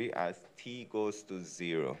 P3 as t goes to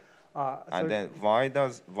 0? And then why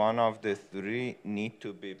does one of the 3 need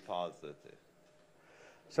to be positive?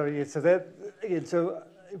 Sorry, so that, again, so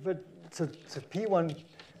P1,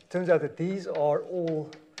 turns out that these are all,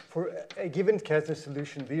 for a given Kazner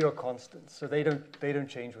solution, they are constants. So they don't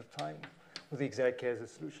change with time, with the exact Kazner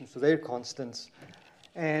solution. So they're constants.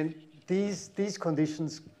 And these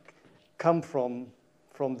conditions come from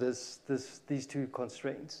these two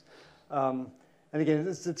constraints. And again,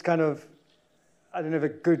 it's kind of, I don't have a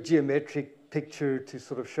good geometric picture to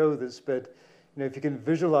sort of show this, but if you can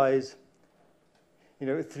visualize,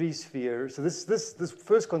 a three-sphere. So this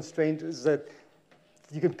first constraint is that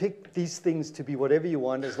you can pick these things to be whatever you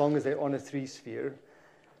want as long as they're on a three-sphere.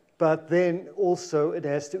 But then also it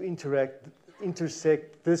has to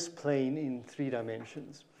intersect this plane in 3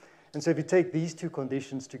 dimensions. And so if you take these two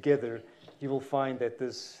conditions together, you will find that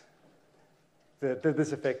this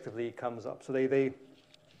effectively comes up. So they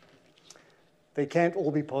can't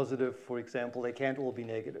all be positive, for example. They can't all be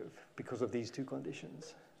negative because of these two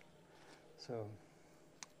conditions. So.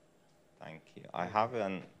 Thank you. I have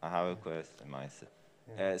a question myself.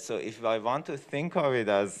 Yeah. So if I want to think of it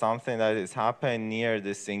as something that is happening near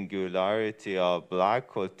the singularity of black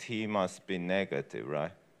hole, T must be negative,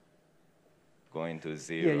 right? Going to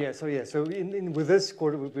 0. So with this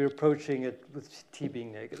quarter, we're approaching it with T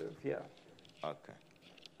being negative. Yeah. Okay.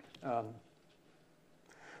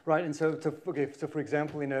 Right, and so for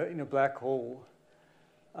example, in a black hole,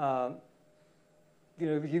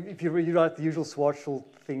 if you write the usual Schwarzschild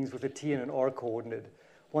things with a T and an R coordinate,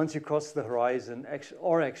 once you cross the horizon,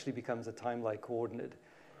 R actually becomes a time-like coordinate.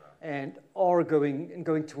 And R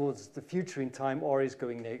going towards the future in time, R is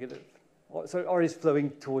going negative. So R is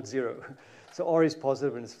flowing towards 0. So R is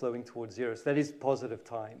positive and it's flowing towards 0. So that is positive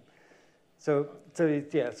time. So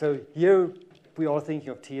here we are thinking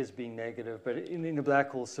of T as being negative, but in a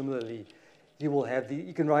black hole, similarly, you will have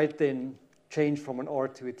you can write then change from an R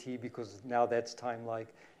to a T because now that's time-like,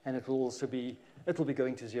 and it will also be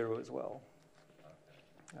going to 0 as well.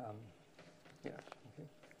 Yeah.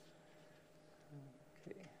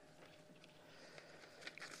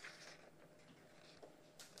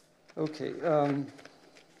 Okay.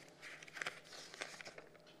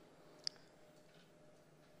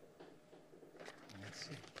 Let's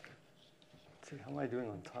see. How am I doing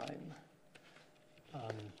on time?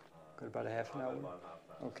 Got about a half an hour.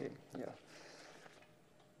 Okay. Yeah.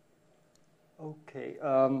 Okay.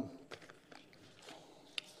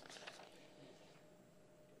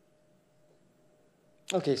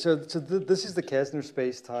 Okay, so this is the Kästner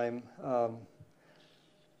space-time.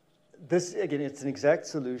 This, again, it's an exact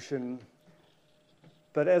solution.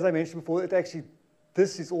 But as I mentioned before,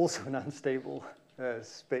 this is also an unstable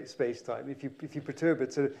space-time if you perturb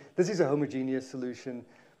it. So this is a homogeneous solution.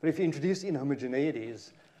 But if you introduce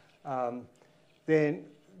inhomogeneities, then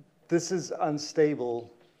this is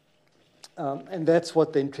unstable. And that's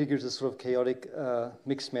what then triggers a sort of chaotic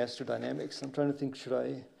mixed master dynamics. I'm trying to think, should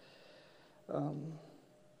I...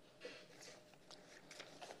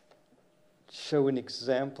 show an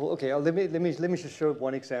example. Okay, let me just show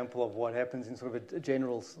one example of what happens in sort of a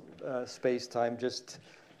general space-time, just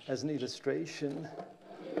as an illustration,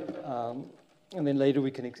 and then later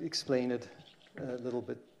we can explain it a little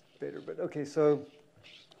bit better. But okay, so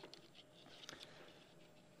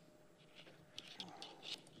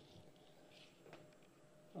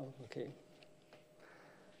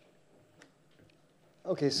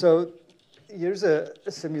okay, so here's a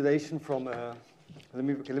simulation from a. Let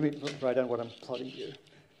me write down what I'm plotting here.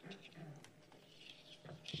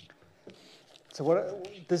 So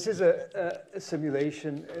this is a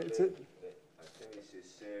simulation. It's a. I think we should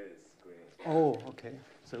share the screen. Oh, okay.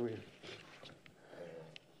 So we.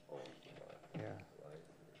 Yeah.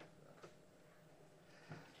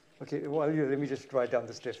 Okay. Well, let me just write down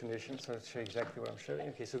this definition so I'll show you exactly what I'm showing.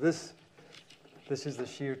 Okay. So this is the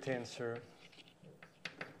shear tensor.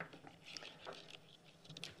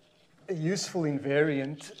 A useful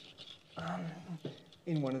invariant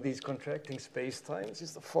in one of these contracting spacetimes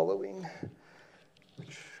is the following,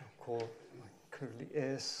 which I'll call curly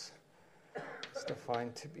S. It's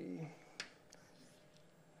defined to be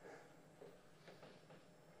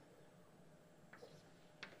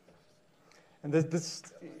and this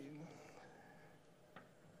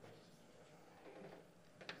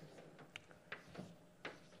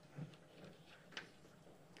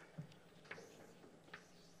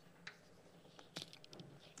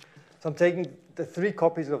so I'm taking the 3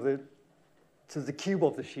 copies of the cube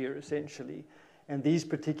of the shear, essentially, and these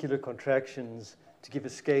particular contractions to give a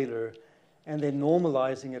scalar, and then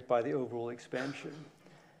normalizing it by the overall expansion.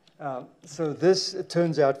 So this, it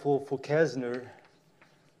turns out, for Kästner,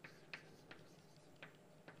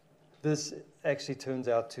 this actually turns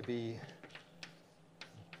out to be,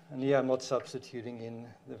 and yeah, I'm not substituting in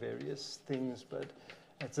the various things, but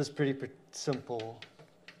it's this pretty simple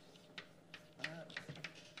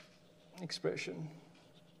expression.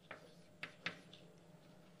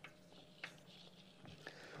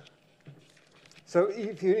 So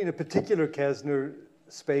if you're in a particular Käsner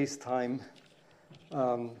space-time,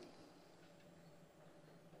 okay,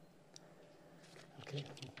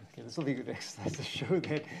 this will be a good exercise to show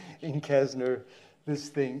that in Käsner, this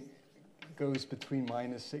thing goes between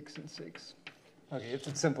 -6 and 6. Okay,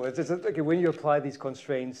 it's simple. Okay, when you apply these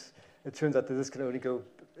constraints, it turns out that this can only go,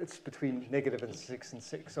 it's between -6 and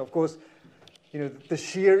 6. So of course, the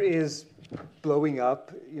shear is blowing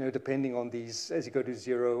up, depending on these, as you go to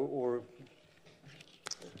 0 or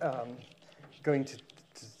going to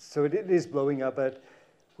so it is blowing up, but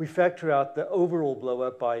we factor out the overall blow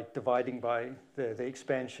up by dividing by the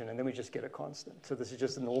expansion, and then we just get a constant. So this is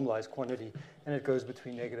just a normalized quantity, and it goes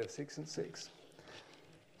between -6 and 6.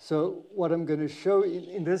 So what I'm going to show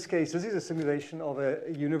in this case, this is a simulation of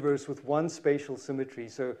a universe with one spatial symmetry.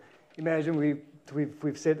 So imagine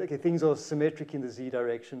we've said, okay, things are symmetric in the z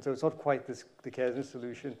direction, so it's not quite the Käsner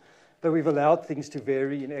solution, but we've allowed things to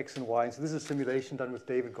vary in x and y. And so this is a simulation done with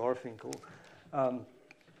David Garfinkel.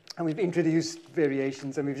 And we've introduced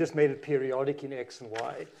variations, and we've just made it periodic in x and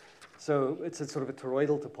y. So it's a sort of a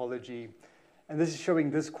toroidal topology. And this is showing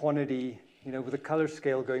this quantity, with a color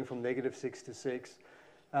scale going from -6 to 6.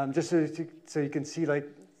 Just so you can see, like,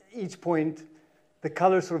 each point, the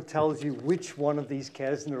color sort of tells you which one of these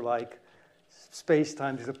Käsner-like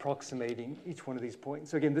space-times is approximating each one of these points.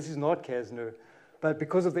 So again, this is not Käsner, but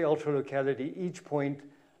because of the ultralocality, each point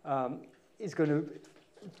is going to,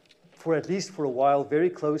 for at least for a while, very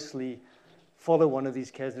closely follow one of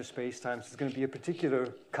these Käsner spacetimes. There's going to be a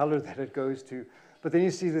particular color that it goes to, but then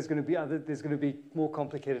you see there's going to be more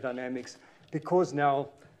complicated dynamics because now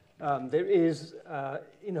there is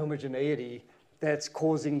inhomogeneity that's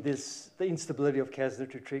causing the instability of Käsner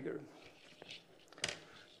to trigger.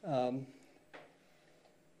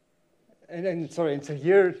 And so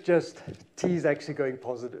here just t is actually going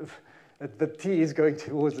positive. The t is going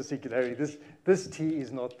towards the singularity. This t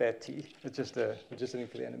is not that t. It's just an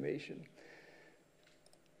infinite animation.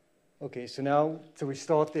 Okay, so we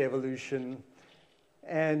start the evolution,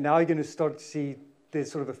 and now you're going to start to see there's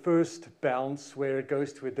sort of a first bounce where it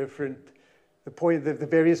goes to a different. The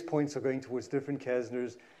various points are going towards different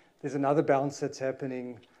Käsners. There's another bounce that's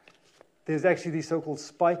happening. There's actually these so-called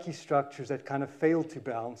spiky structures that kind of fail to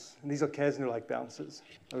bounce, and these are Käsner-like bounces.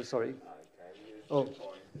 Oh, sorry. Oh.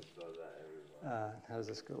 How does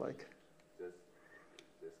this go like?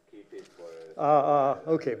 Just keep it for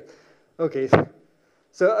okay.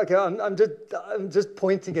 So okay, I'm just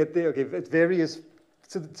pointing at the at various.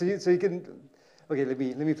 So you can. Okay, let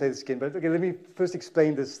me play this again. But okay, let me first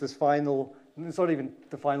explain this final. It's not even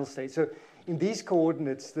the final state. So in these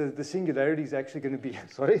coordinates, the singularity is actually going to be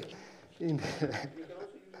sorry. You can also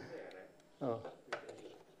use there, right?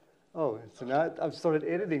 Oh, so now I've started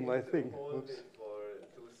editing my thing. Hold it for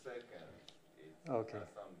 2 seconds. Okay. Has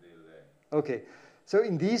some delay. Okay, so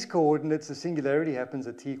in these coordinates, the singularity happens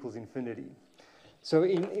at t equals infinity. So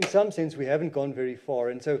in some sense, we haven't gone very far.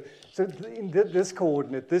 And so in this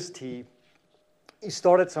coordinate, this t, you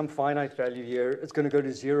start at some finite value here. It's going to go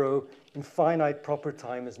to 0 in finite proper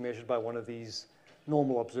time as measured by one of these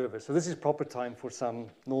normal observers. So this is proper time for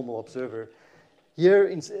some normal observer. Here,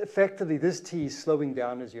 effectively, this t is slowing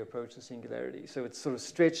down as you approach the singularity. So it's sort of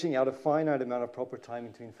stretching out a finite amount of proper time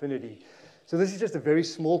into infinity. So this is just a very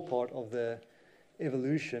small part of the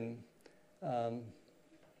evolution.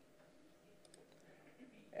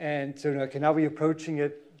 And so okay, now we're approaching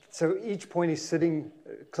it. So each point is sitting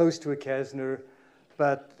close to a Käsner,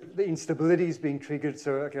 but the instability is being triggered.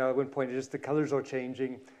 So okay, at one point, just the colors are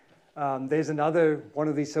changing. There's another one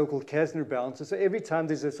of these so-called Käsner bounces. So every time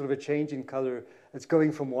there's a sort of a change in color, it's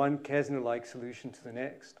going from one Käsner-like solution to the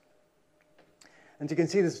next. And you can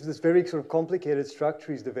see this very sort of complicated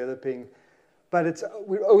structure is developing, but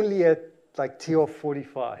we're only at like t of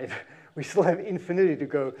 45. We still have infinity to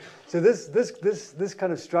go. So this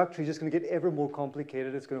kind of structure is just going to get ever more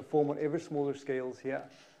complicated. It's going to form on ever smaller scales here.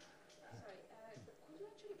 Sorry, could you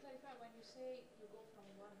actually clarify when you say you go from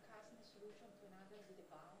one Käsner solution to another with a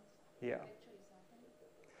bounce? Yeah. What actually is happening?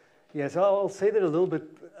 Yeah, so I'll say that a little bit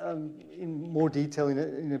in more detail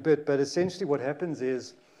in a bit, but essentially what happens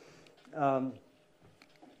is,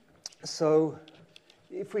 so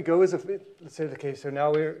if we go as let's say, okay, so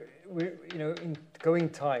now we're in going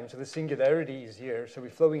time, so the singularity is here, so we're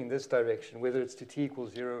flowing in this direction, whether it's to t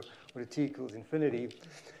equals 0 or to t equals infinity.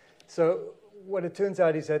 So what it turns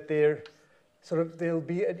out is that there'll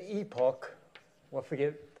be an epoch, well, I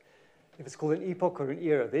forget if it's called an epoch or an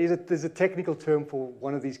era. There's a technical term for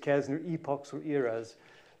one of these Käsner epochs or eras.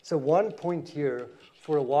 So one point here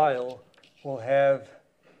for a while will have,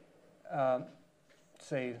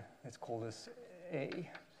 say, let's call this A.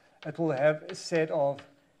 It will have a set of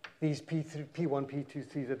these P1, P2,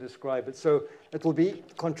 3 that describe it. So it will be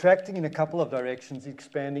contracting in a couple of directions,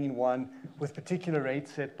 expanding in one with particular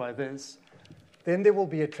rates set by this. Then there will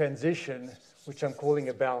be a transition, which I'm calling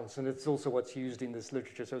a bounce, and it's also what's used in this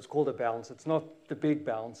literature. So it's called a bounce. It's not the big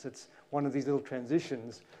bounce. It's one of these little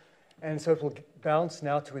transitions. And so it will bounce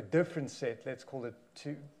now to a different set. Let's call it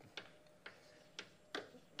 2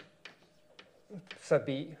 sub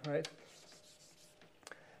B, right?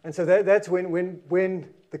 And so that's when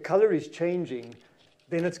the color is changing,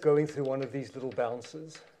 then it's going through one of these little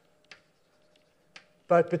bounces.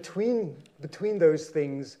 But between those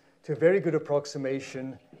things, to a very good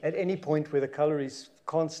approximation, at any point where the color is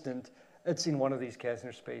constant, it's in one of these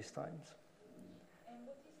Käsner spacetimes. And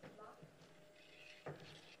what is the black?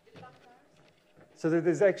 The black bars? So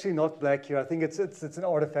there's actually not black here. I think it's an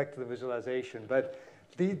artifact of the visualization. But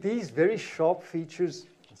these very sharp features,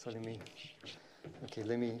 sorry,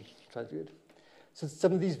 let me try to do it. So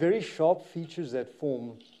some of these very sharp features that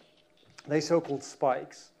form, they're so-called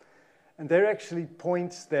spikes. And they're actually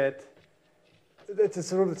points that, it's a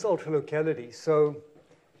sort of its ultra-locality. So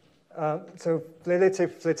let's say,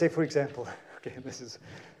 for example, okay, this is,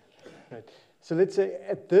 right. So let's say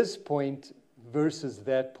at this point versus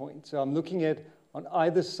that point. So I'm looking at on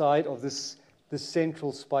either side of this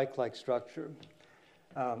central spike-like structure.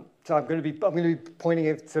 So I'm going to be pointing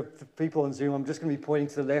it to people on Zoom. I'm just going to be pointing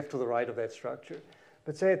to the left or the right of that structure.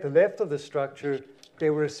 But say at the left of the structure,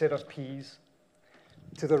 there were a set of P's.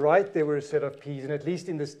 To the right, there were a set of P's. And at least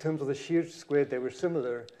in this terms of the shear squared, they were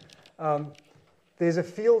similar. There's a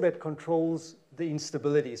field that controls the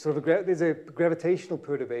instability. Sort of there's a gravitational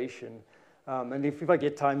perturbation. And if I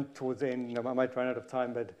get time towards the end, I might run out of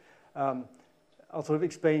time, but I'll sort of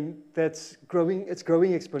explain it's growing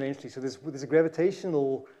exponentially. So there's a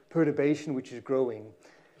gravitational perturbation which is growing.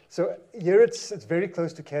 So here it's very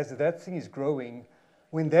close to Käsner. That thing is growing.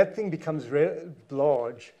 When that thing becomes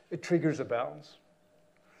large, it triggers a bounce.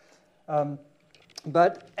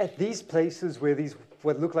 But at these places where these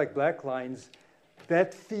what look like black lines,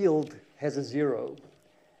 that field has a 0.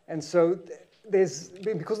 And so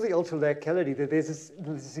because of the ultra-locality, there's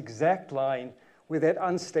this exact line where that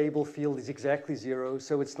unstable field is exactly 0,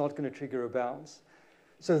 so it's not going to trigger a bounce.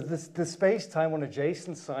 So the space-time on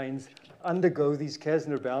adjacent signs undergo these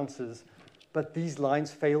Käsner bounces, but these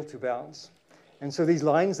lines fail to bounce. And so these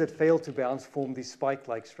lines that fail to bounce form these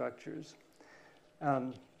spike-like structures.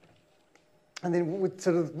 And then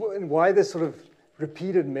why this sort of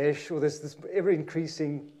repeated mesh, or this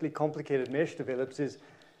ever-increasingly complicated mesh develops is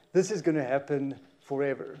this is going to happen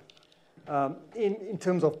forever. In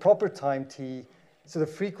terms of proper time t, so the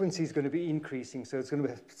frequency is going to be increasing. So it's going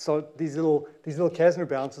to start, these little Käsner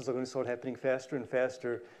bounces are going to start happening faster and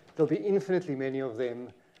faster. There'll be infinitely many of them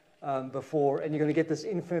before, and you're going to get this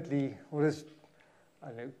infinitely, or this, I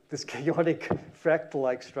don't know, this chaotic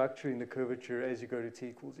fractal-like structure in the curvature as you go to t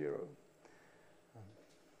equals 0.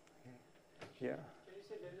 Yeah. Did you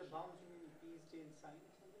say there's a bounce in P's change sign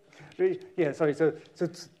or something? Yeah, sorry. So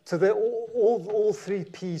all 3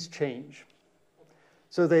 P's change.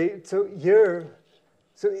 So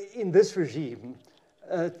in this regime,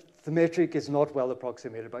 the metric is not well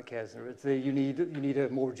approximated by Käsner. You need a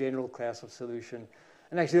more general class of solution.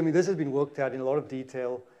 And actually, I mean, this has been worked out in a lot of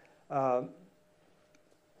detail. And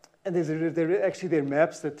there are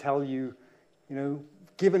maps that tell you,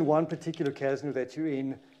 given one particular Käsner that you're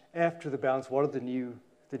in, after the bounce, what are the new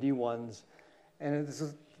ones? And it's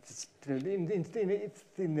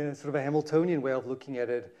in a sort of a Hamiltonian way of looking at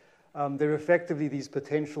it. They're effectively these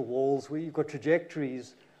potential walls where you've got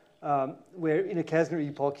trajectories where in a Käsner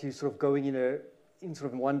epoch you're sort of going in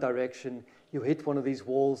one direction. You hit one of these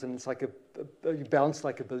walls and it's like you bounce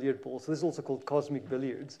like a billiard ball. So this is also called cosmic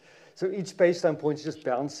billiards. So each space-time point is just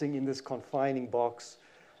bouncing in this confining box,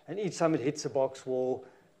 and each time it hits a box wall,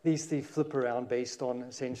 these three flip around based on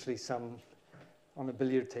essentially on a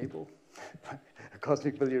billiard table, a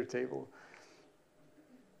cosmic billiard table.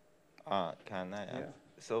 Can I add?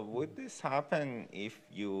 So would this happen if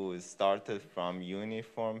you started from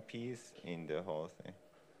uniform P's in the whole thing?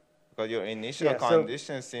 Because your initial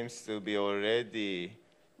condition seems to be already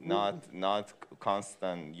not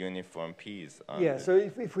constant uniform P's. Yeah, so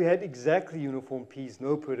if we had exactly uniform P's,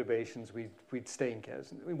 no perturbations, we'd stay in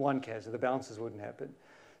Käsner, in one Käsner. The bounces wouldn't happen.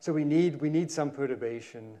 So we need some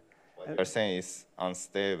perturbation. What you're saying is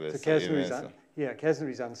unstable. So Käsner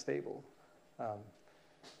is unstable.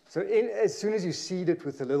 So as soon as you seed it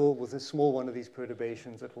with a small one of these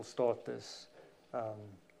perturbations, it will start this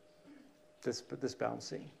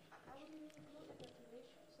bouncing. How do you include the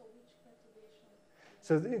perturbations, or which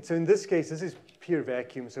perturbation? So in this case, this is pure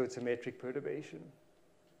vacuum, so it's a metric perturbation.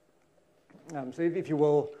 So if you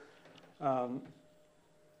will, Yeah,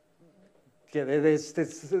 there's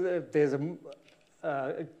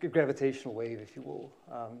a gravitational wave, if you will,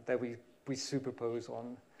 that we superpose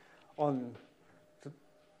on.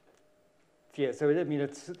 Yeah, so I mean,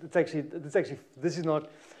 it's actually this is not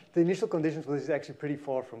the initial conditions for this is actually pretty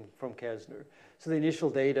far from Käsner. So the initial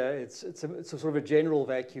data, it's a sort of a general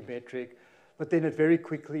vacuum metric, but then it very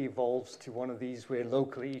quickly evolves to one of these where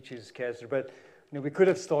locally each is Käsner. But we could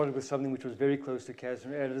have started with something which was very close to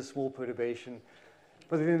Käsner, added a small perturbation.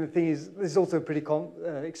 But then the thing is, this is also a pretty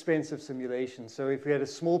expensive simulation. So if we had a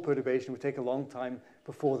small perturbation, it would take a long time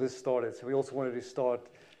before this started. So we also wanted to start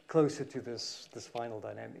closer to this final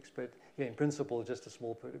dynamics. But yeah, in principle, just a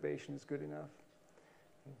small perturbation is good enough.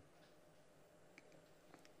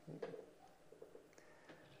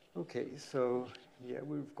 Okay, so yeah,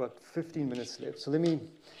 we've got 15 minutes left. So let me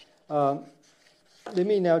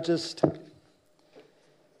now just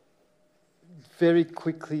very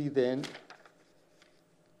quickly then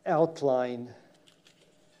outline.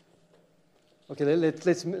 Okay,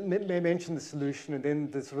 let's mention the solution and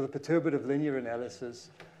then the sort of the perturbative linear analysis.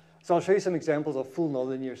 So I'll show you some examples of full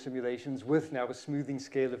nonlinear simulations with now a smoothing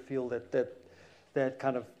scalar field that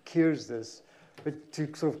kind of cures this. But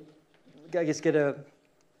to sort of, I guess, get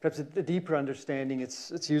perhaps a deeper understanding,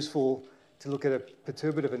 it's useful to look at a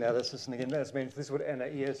perturbative analysis. And again, as mentioned, this is what Anna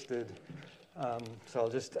E.S. did. So I'll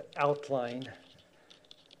just outline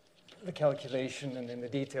the calculation, and then the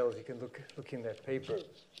details you can look in that paper.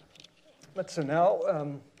 But so now,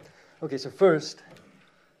 okay, so first,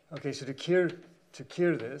 okay, so to cure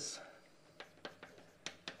this,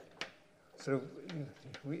 so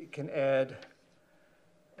we can add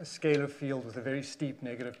a scalar field with a very steep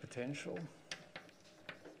negative potential.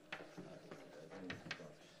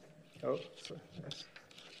 Oh, sorry. Yes.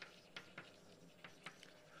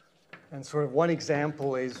 And sort of one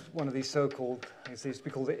example is one of these so-called, these used to be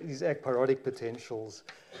called these ekpyrotic potentials.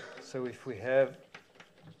 So if we have,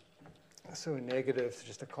 so a negative, so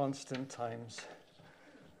just a constant times,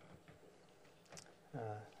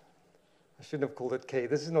 I shouldn't have called it K.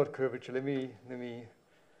 This is not curvature. Let me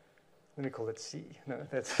call it C. No,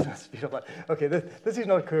 that's speed of light. Okay, this is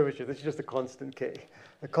not curvature. This is just a constant K.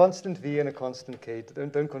 A constant V and a constant K.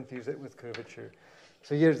 Don't confuse it with curvature.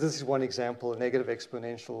 So here, this is one example, a negative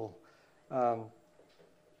exponential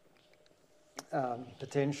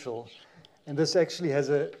potential. And this actually has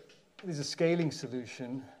there's a scaling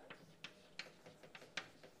solution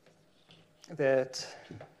that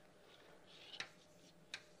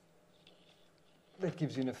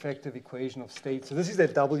gives you an effective equation of state. So this is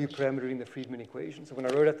that W parameter in the Friedmann equation. So when I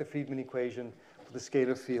wrote out the Friedmann equation for the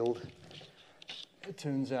scalar field, it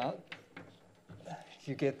turns out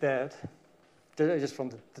you get that just from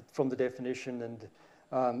the definition. And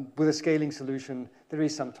with a scaling solution, there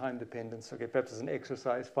is some time dependence. Okay, perhaps as an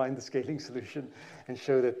exercise, find the scaling solution and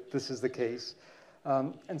show that this is the case.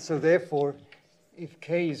 And so therefore, if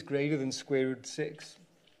K is greater than square root 6,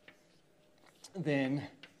 then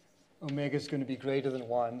omega is going to be greater than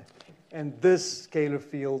 1. And this scalar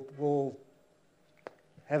field will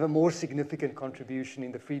have a more significant contribution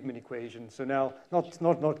in the Friedmann equation. So now, not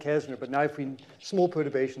Käsner, but now if we small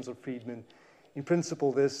perturbations of Friedmann, in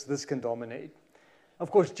principle, this can dominate. Of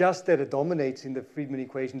course, just that it dominates in the Friedmann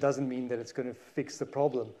equation doesn't mean that it's going to fix the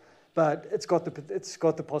problem. But it's got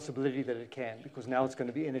the possibility that it can, because now it's going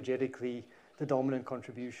to be energetically the dominant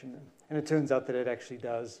contribution. And it turns out that it actually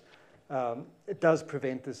does. It does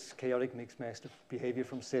prevent this chaotic mixed mass behavior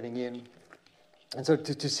from setting in. And so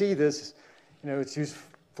to see this, it's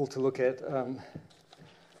useful to look at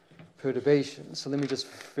perturbations. So let me just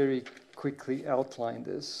very quickly outline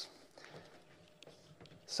this.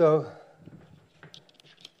 So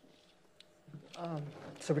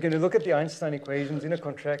we're going to look at the Einstein equations in a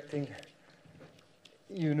contracting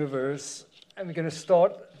universe. And we're going to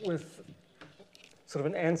start with sort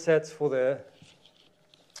of an ansatz for the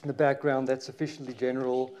background that's sufficiently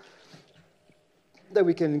general that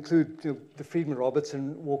we can include the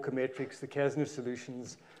Friedmann-Robertson Walker metrics, the Käsner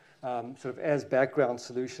solutions, sort of as background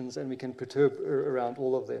solutions, and we can perturb around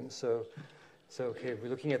all of them. So okay, we're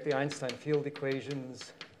looking at the Einstein field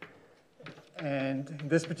equations, and in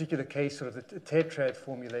this particular case, sort of the tetrad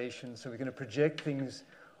formulation. So we're going to project things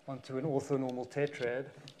onto an orthonormal tetrad,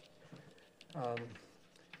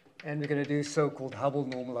 and we're going to do so-called Hubble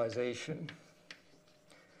normalization.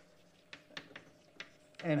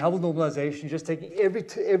 And Hubble normalization, just taking every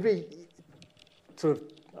sort of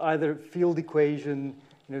either field equation,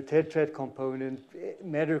 tetrad component,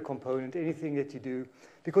 matter component, anything that you do.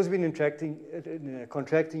 Because we've been in a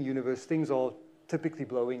contracting universe, things are typically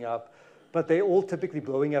blowing up, but they're all typically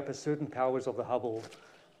blowing up at certain powers of the Hubble,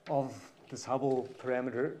 of this Hubble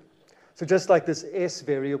parameter. So just like this S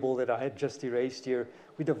variable that I had just erased here,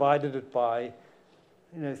 we divided it by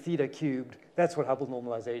theta cubed. That's what Hubble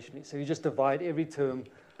normalization is. So you just divide every term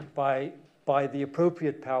by the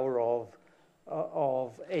appropriate power of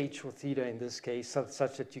h or theta in this case,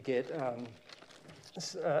 such that you get a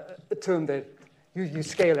term that you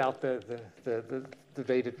scale out the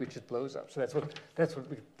rate at which it blows up. So that's what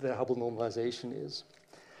the Hubble normalization is.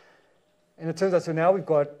 And it turns out, so now we've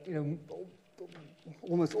got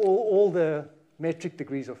almost all the metric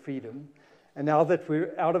degrees of freedom. And now that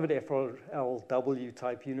we're out of an FRLW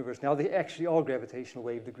type universe, now they actually are gravitational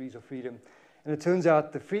wave degrees of freedom. And it turns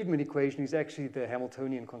out the Friedmann equation is actually the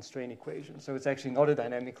Hamiltonian constraint equation. So it's actually not a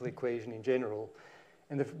dynamical equation in general.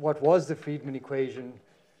 And what was the Friedmann equation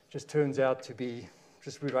just turns out to be,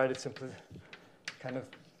 just rewrite it simply, kind of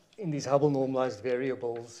in these Hubble normalized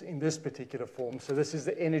variables in this particular form. So this is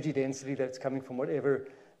the energy density that's coming from whatever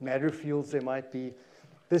matter fields there might be.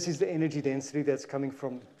 This is the energy density that's coming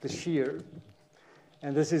from the shear.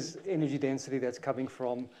 And this is energy density that's coming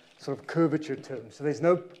from sort of curvature terms. So there's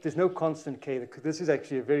no constant k. This is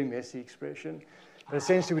actually a very messy expression. But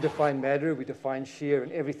essentially, we define matter, we define shear,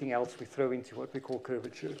 and everything else we throw into what we call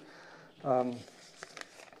curvature. And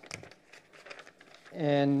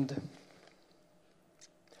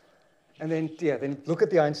then look at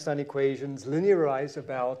the Einstein equations, linearize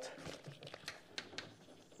about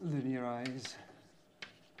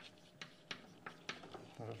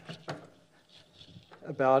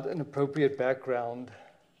an appropriate background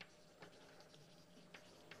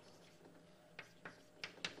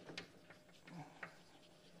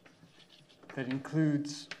that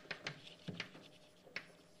includes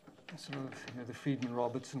sort of the Friedmann,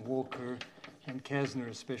 Robertson, Walker, and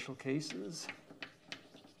Kasner special cases.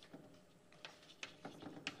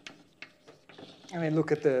 And then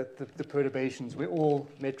look at the perturbations where all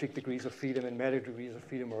metric degrees of freedom and matter degrees of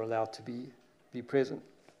freedom are allowed to be present.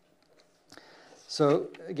 So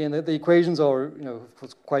again, the equations are, of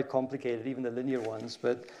course, quite complicated, even the linear ones.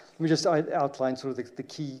 But let me just outline sort of the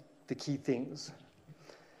key things.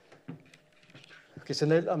 Okay, so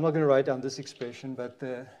I'm not going to write down this expression, but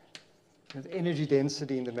the energy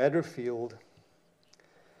density in the matter field.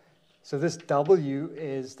 So this W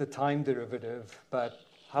is the time derivative, but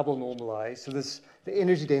Hubble normalized. So the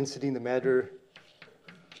energy density in the matter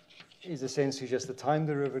is essentially just the time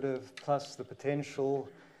derivative plus the potential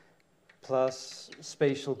plus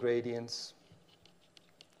spatial gradients.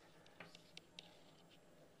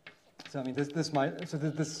 So I mean,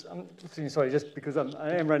 sorry, just because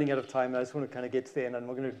I am running out of time, I just want to kind of get to the end. I'm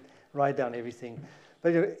not going to write down everything.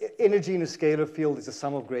 But energy in a scalar field is the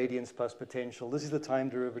sum of gradients plus potential. This is the time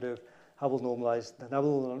derivative, Hubble normalized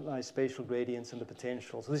spatial gradients and the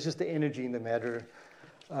potential. So this is just the energy in the matter.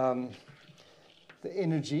 The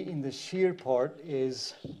energy in the shear part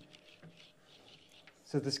is,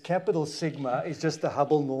 so this capital sigma is just the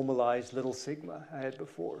Hubble normalized little sigma I had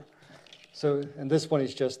before. So, and this one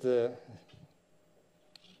is just 1/6.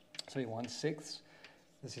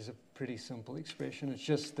 This is a pretty simple expression. It's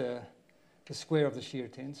just the square of the shear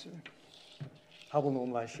tensor, Hubble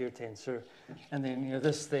normalized shear tensor. And then,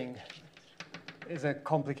 this thing is a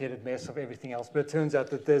complicated mess of everything else. But it turns out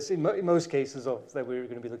that this, in most cases that we're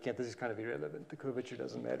going to be looking at, this is kind of irrelevant. The curvature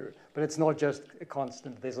doesn't matter. But it's not just a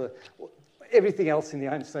constant. There's everything else in the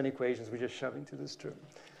Einstein equations we're just shoving to this term.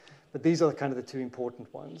 But these are kind of the two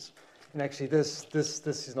important ones. And actually, this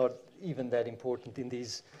is not even that important in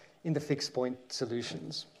the fixed point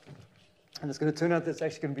solutions. And it's going to turn out that it's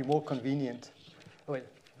actually going to be more convenient. Oh, wait,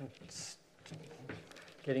 I'm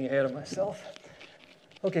getting ahead of myself.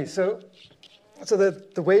 Okay, so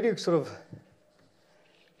the way to sort of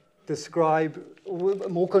describe a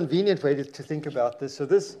more convenient way to think about this. So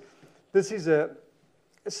this is a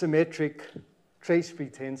symmetric trace-free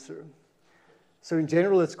tensor. So in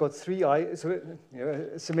general, it's got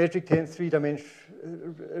a symmetric it's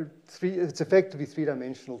effectively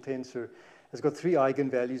three-dimensional tensor. It's got 3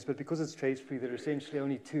 eigenvalues, but because it's trace-free, there are essentially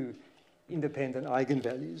only 2 independent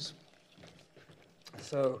eigenvalues.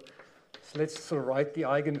 So let's sort of write the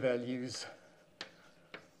eigenvalues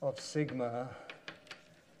of sigma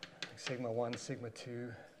 1, sigma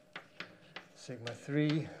 2, sigma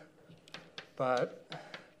 3, but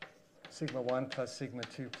sigma 1 plus sigma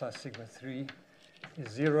 2 plus sigma 3 is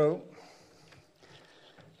 0.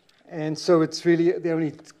 And so it's really, they're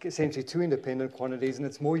only essentially 2 independent quantities, and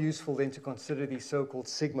it's more useful then to consider these so-called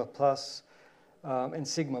sigma plus and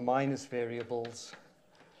sigma minus variables.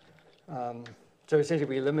 So essentially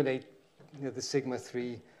we eliminate the sigma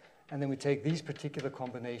 3, and then we take these particular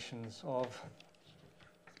combinations of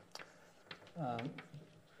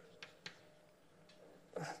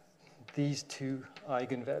these two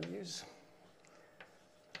eigenvalues.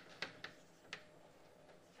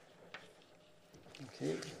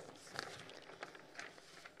 Okay.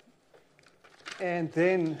 And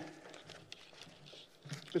then,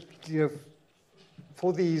 but,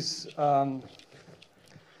 for these,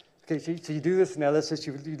 okay, so you do this analysis,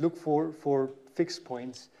 you look for fixed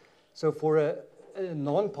points. So for a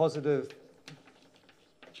non-positive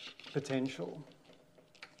potential,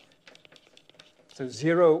 so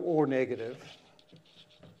 0 or negative.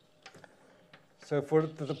 So for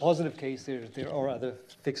the positive case, there are other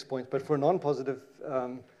fixed points, but for a non-positive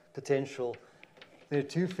potential, there are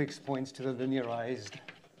two fixed points to the linearized.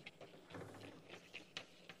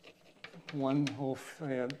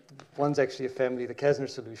 One's actually a family. The Kasner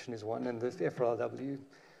solution is one, and the FRLW.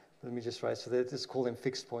 Let me just write. So let's call them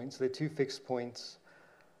fixed points. They're two fixed points,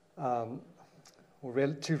 or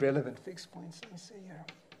two relevant fixed points. Let me see here.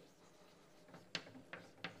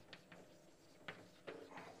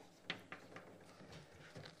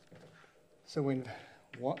 So when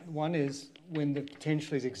one is when the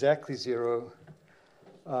potential is exactly 0.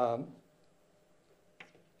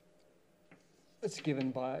 It's given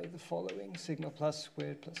by the following: sigma plus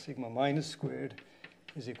squared plus sigma minus squared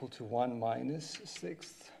is equal to 1 minus a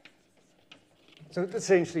sixth. So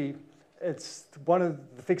essentially, it's one of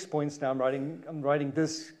the fixed points. Now I'm writing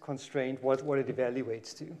this constraint, what it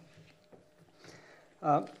evaluates to.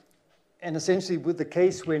 And essentially, with the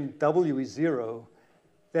case when W is 0,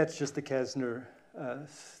 that's just the Kasner,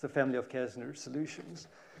 the family of Kasner solutions.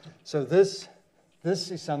 So this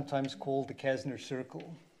is sometimes called the Kasner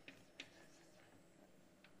circle.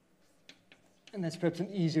 And that's perhaps an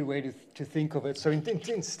easier way to think of it. So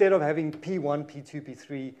instead of having P1, P2,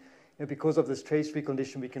 P3, because of this trace-free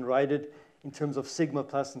condition, we can write it in terms of sigma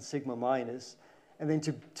plus and sigma minus. And then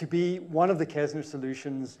to be one of the Kasner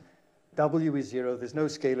solutions, W is 0, there's no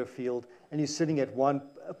scalar field, and you're sitting at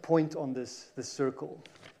a point on this circle.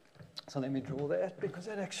 So let me draw that, because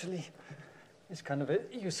that actually is kind of a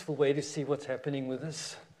useful way to see what's happening with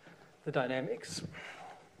the dynamics.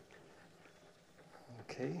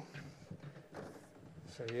 Okay.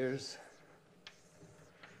 So here's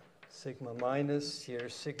sigma minus,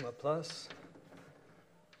 here's sigma plus.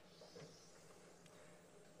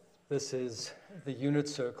 This is the unit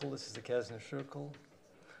circle, this is the Kasner circle.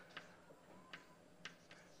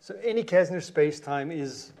 So any Kasner space-time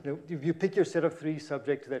is, if you pick your set of 3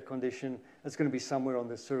 subject to that condition, it's going to be somewhere on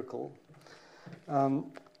this circle.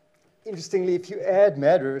 Interestingly, if you add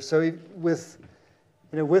matter, so with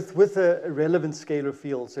a relevant scalar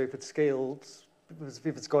field, so if it scales, if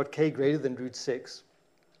it's got k greater than √6,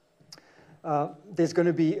 there's going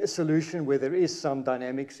to be a solution where there is some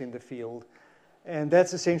dynamics in the field, and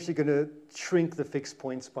that's essentially going to shrink the fixed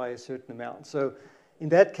points by a certain amount. So in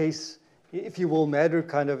that case, if you will, matter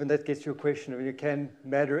kind of, and that gets your question, I mean, can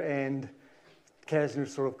matter and Kasner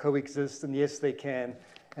sort of coexist? And yes, they can.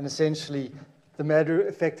 And essentially, the matter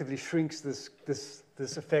effectively shrinks this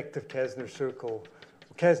effective Kasner circle,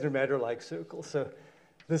 Kasner matter-like circle. So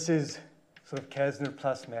this is sort of Kasner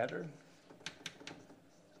plus matter.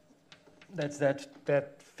 That's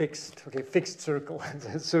that fixed circle,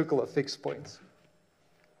 a circle of fixed points.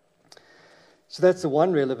 So that's the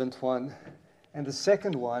one relevant one. And the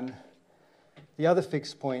second one, the other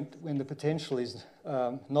fixed point, when the potential is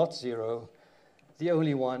not 0, the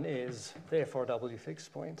only one is the FRW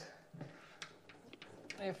fixed point.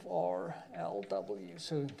 FRLW.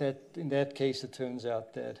 So that in that case, it turns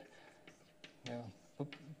out that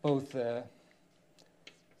both, and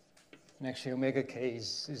actually omega k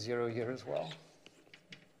is 0 here as well.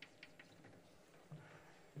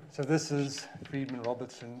 So this is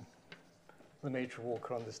Friedman-Robertson,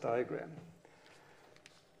 Lemaitre-Walker on this diagram.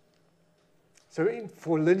 So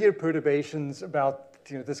for linear perturbations about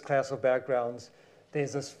this class of backgrounds,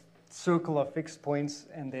 there's this circle of fixed points,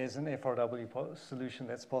 and there's an FRW solution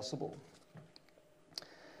that's possible.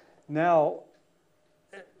 Now,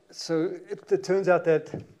 so it turns out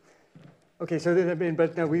that, okay, so then,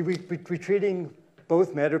 but now we're treating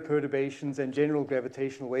both matter perturbations and general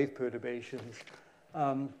gravitational wave perturbations.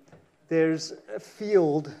 There's a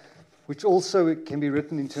field which also can be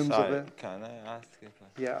written in terms of a... Can I ask a question?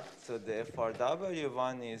 Yeah. So the FRW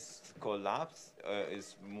one is collapsed,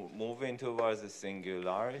 is moving towards a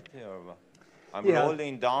singularity, or what? I'm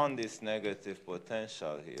rolling down this negative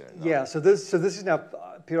potential here. No? Yeah. So this is now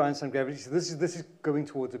pure Einstein gravity. So this is going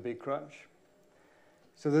towards a big crunch.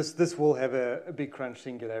 So this will have a big crunch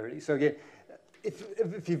singularity. So again,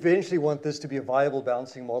 if you eventually want this to be a viable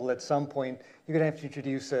bouncing model, at some point you're going to have to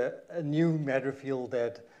introduce a new matter field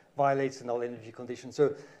that violates the null energy condition.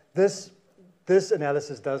 So this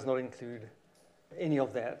analysis does not include any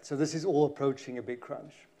of that. So this is all approaching a big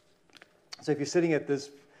crunch. So if you're sitting at this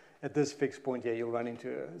fixed point here, you'll run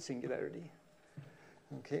into a singularity.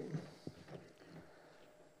 Okay.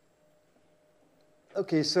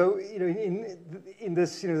 Okay, so in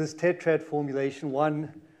this this tetrad formulation,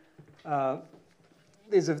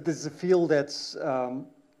 there's a field that's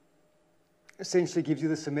essentially gives you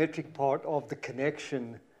the symmetric part of the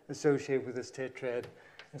connection associated with this tetrad.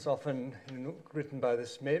 It's often written by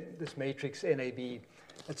this matrix NAB.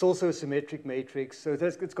 It's also a symmetric matrix, so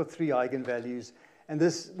it's got 3 eigenvalues, and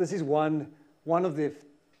this is one of the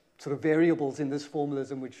sort of variables in this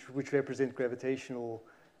formalism which represent gravitational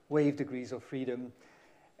wave degrees of freedom.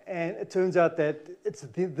 And it turns out that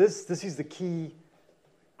this is the key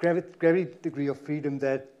gravity degree of freedom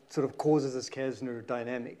that sort of causes this Käsner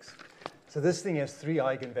dynamics. So this thing has 3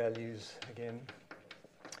 eigenvalues again,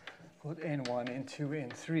 called n1, n2,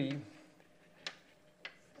 n3.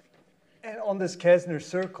 And on this Käsner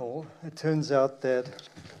circle, it turns out that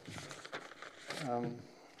okay,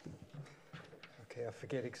 I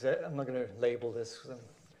forget exactly. I'm not going to label this.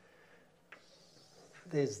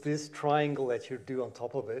 There's this triangle that you do on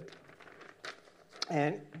top of it.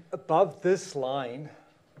 And above this line,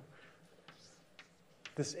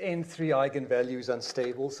 this n3 eigenvalue is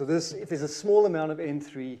unstable. So if there's a small amount of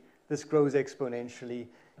n3, this grows exponentially.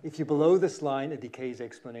 If you're below this line, it decays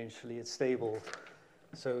exponentially. It's stable.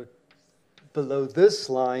 So below this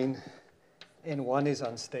line, n1 is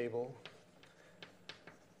unstable.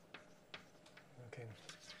 Okay,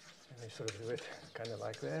 let me sort of do it kind of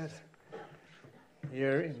like that.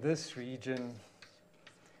 Here in this region,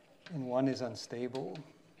 n1 is unstable.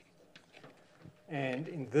 And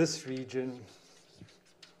in this region,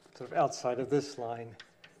 sort of outside of this line,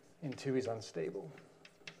 n2 is unstable.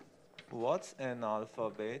 What's n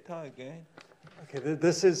alpha beta again? Okay,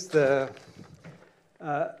 this is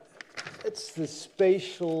it's the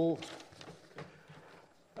spatial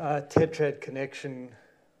tetrad connection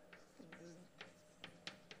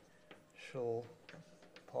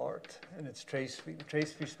part, and it's trace-free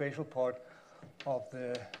spatial part of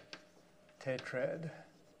the tetrad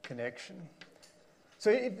connection. So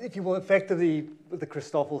if you will, effectively with the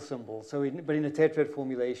Christoffel symbol, but in a tetrad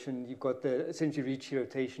formulation, you've got the essentially Ricci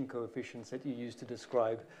rotation coefficients that you use to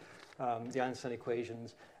describe the Einstein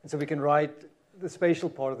equations. And so we can write the spatial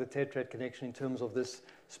part of the tetrad connection in terms of this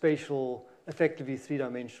spatial, effectively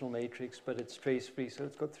 3-dimensional matrix, but it's trace-free, so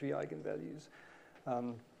it's got 3 eigenvalues.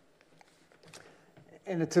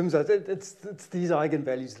 And it turns out it's these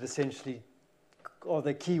eigenvalues that essentially are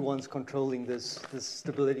the key ones controlling this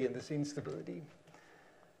stability and this instability.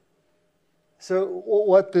 So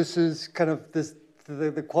what this is kind of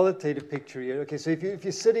the qualitative picture here. Okay, so if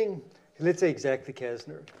you're sitting, let's say exactly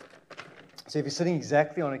Käsner. So if you're sitting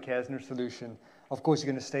exactly on a Käsner solution, of course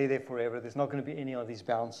you're going to stay there forever. There's not going to be any of these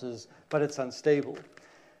bounces, but it's unstable.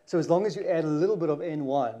 So as long as you add a little bit of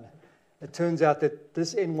n1, it turns out that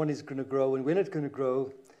this n1 is going to grow, and when it's going to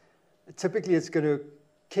grow, typically it's going to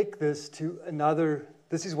kick this to another,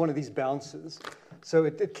 this is one of these bounces. So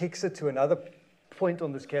it kicks it to another point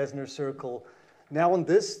on this Käsner circle. Now on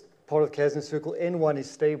this part of the Käsner circle, n1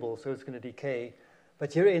 is stable, so it's going to decay.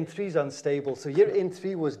 But here n3 is unstable, so here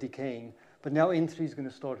n3 was decaying, but now n3 is going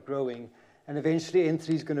to start growing, and eventually n3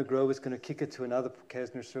 is going to grow, it's going to kick it to another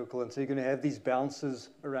Käsner circle, and so you're going to have these bounces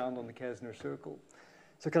around on the Käsner circle.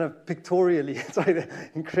 So kind of pictorially, it's like an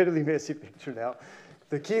incredibly messy picture now.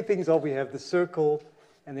 The key things are we have the circle,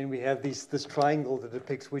 and then we have this triangle that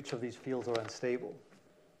depicts which of these fields are unstable.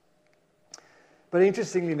 But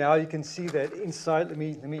interestingly now, you can see that inside, let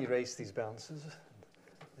me erase these bounces.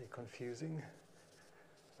 They're confusing.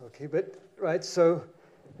 Okay, but, right, so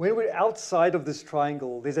when we're outside of this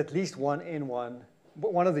triangle, there's at least one n1,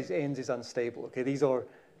 but one of these n's is unstable. Okay, these are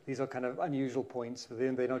kind of unusual points, but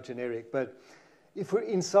they're not generic. But if we're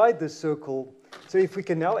inside this circle, so if we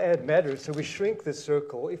can now add matter, so we shrink this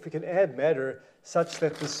circle, if we can add matter such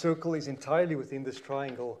that the circle is entirely within this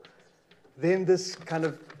triangle, then this kind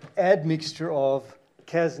of admixture of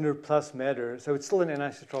Käsner plus matter, so it's still an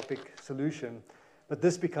anisotropic solution, but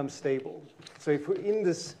this becomes stable. So if we're in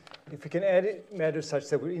this, if we can add matter such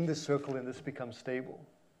that we're in this circle, then this becomes stable.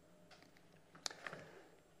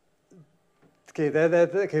 Okay,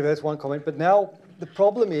 that's one comment. But now the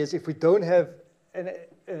problem is if we don't have an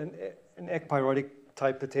ekpyrotic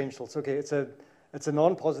type potential, so okay, it's a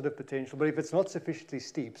non-positive potential, but if it's not sufficiently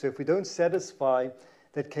steep, so if we don't satisfy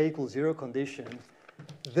that k equals 0 condition,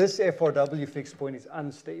 this FRW fixed point is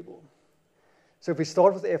unstable. So if we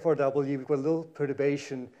start with FRW, we've got a little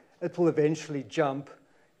perturbation, it will eventually jump,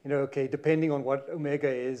 okay, depending on what omega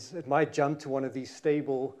is, it might jump to one of these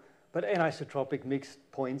stable but anisotropic mixed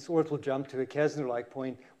points, or it will jump to a Käsner-like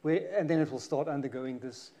point, and then it will start undergoing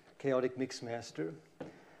this chaotic mix master.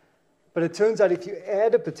 But it turns out if you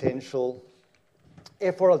add a potential,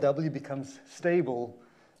 FRLW becomes stable,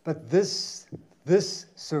 but this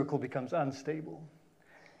circle becomes unstable.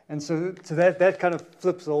 And so that kind of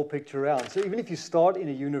flips the whole picture around. So even if you start in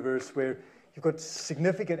a universe where you've got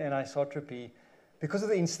significant anisotropy, because of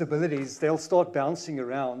the instabilities, they'll start bouncing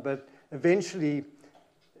around, but eventually,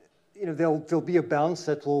 there'll be a bounce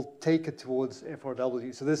that will take it towards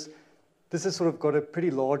FRW. So this has sort of got a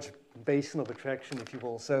pretty large basin of attraction, if you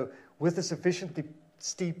will. So with a sufficiently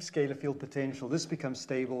steep scalar field potential, this becomes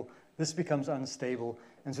stable, this becomes unstable,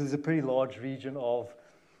 and so there's a pretty large region of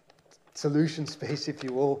solution space, if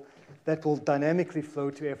you will, that will dynamically flow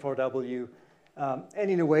to FRW, and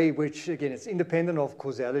in a way which, again, it's independent of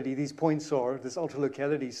causality. These points are, this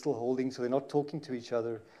ultralocality is still holding, so they're not talking to each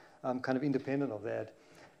other, kind of independent of that.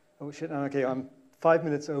 Oh, shit, okay, I'm 5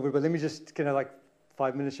 minutes over, but let me just,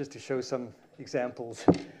 5 minutes just to show some examples.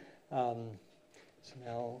 So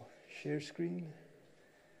now, share screen.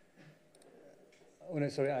 Oh, no,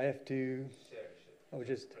 sorry, I have to...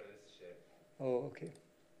 Oh, okay.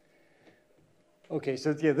 Okay,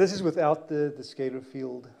 so yeah, this is without the scalar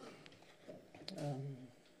field.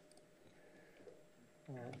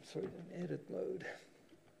 Sorry, in edit mode.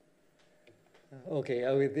 Okay,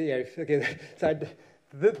 okay. So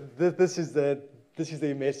this is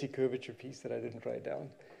the messy curvature piece that I didn't write down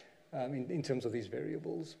in terms of these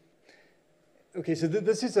variables. Okay, so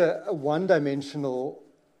this is a one-dimensional.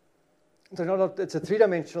 So it's a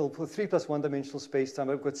three-dimensional, 3 plus 1 dimensional space-time.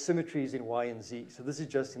 I've got symmetries in y and z. So this is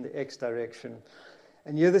just in the x direction.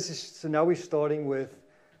 And here so now we're starting with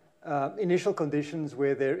initial conditions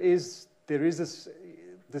where there is this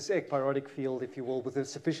ekpyrotic field, if you will, with a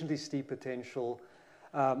sufficiently steep potential.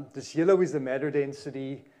 This yellow is the matter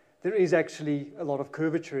density. There is actually a lot of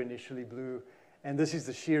curvature initially blue. And this is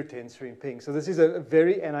the shear tensor in pink. So this is a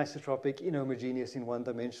very anisotropic, inhomogeneous in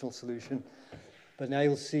one-dimensional solution. But now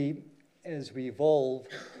you'll see, as we evolve,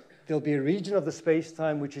 there'll be a region of the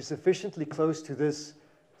space-time which is sufficiently close to this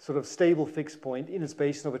sort of stable fixed point in its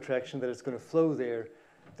basin of attraction that it's going to flow there.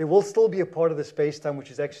 There will still be a part of the space-time which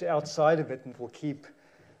is actually outside of it and will keep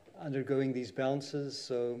undergoing these bounces.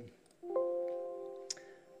 So,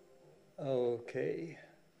 okay.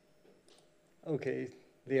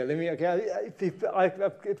 Yeah,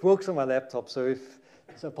 it works on my laptop, so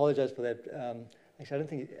I apologize for that. Actually, I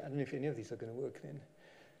don't know if any of these are going to work then.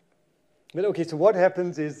 But okay, so what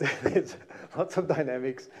happens is there's lots of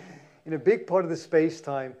dynamics. In a big part of the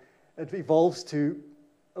space-time, it evolves to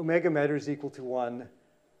omega matter is equal to 1,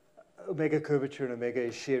 omega curvature and omega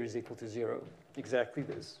shear is equal to 0. Exactly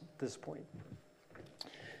this point.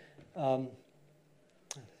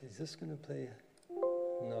 Is this going to play?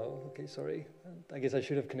 No. Okay, sorry. I guess I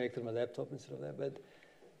should have connected my laptop instead of that, but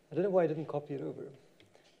I don't know why I didn't copy it over.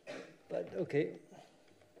 But okay.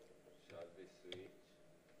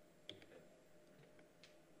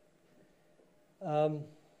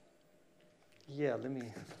 Yeah, let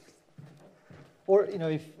me, or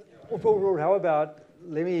how about,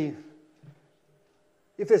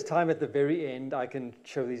 if there's time at the very end, I can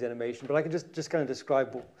show these animations, but I can just kind of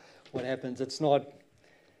describe what happens. It's not.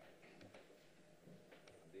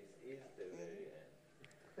 This is the very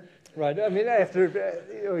end. Right, I mean, after,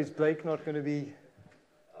 is Blake not going to be,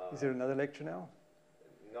 is there another lecture now?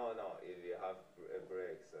 No, you have a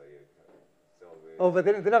break, so you can. Oh, but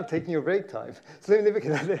then I'm taking your break time. So let me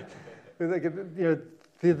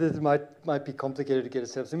this might be complicated to get a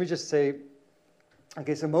sense. So let me just say,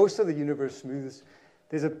 okay, so most of the universe smooths.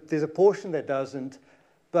 There's a portion that doesn't,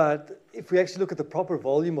 but if we actually look at the proper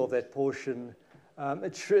volume of that portion,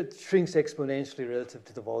 it shrinks exponentially relative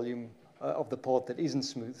to the volume of the part that isn't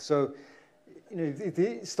smooth. So,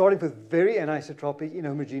 starting with very anisotropic,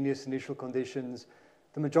 inhomogeneous initial conditions,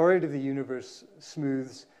 the majority of the universe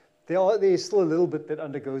smooths. There's still a little bit that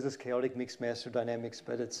undergoes this chaotic mixed master dynamics,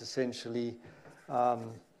 but it's essentially,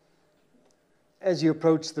 as you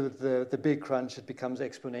approach the big crunch, it becomes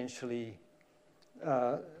exponentially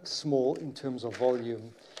small in terms of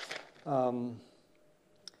volume.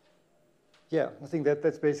 Yeah, I think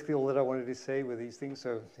that's basically all that I wanted to say with these things.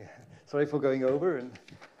 So, yeah, sorry for going over, and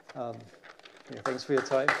thanks for your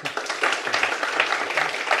time.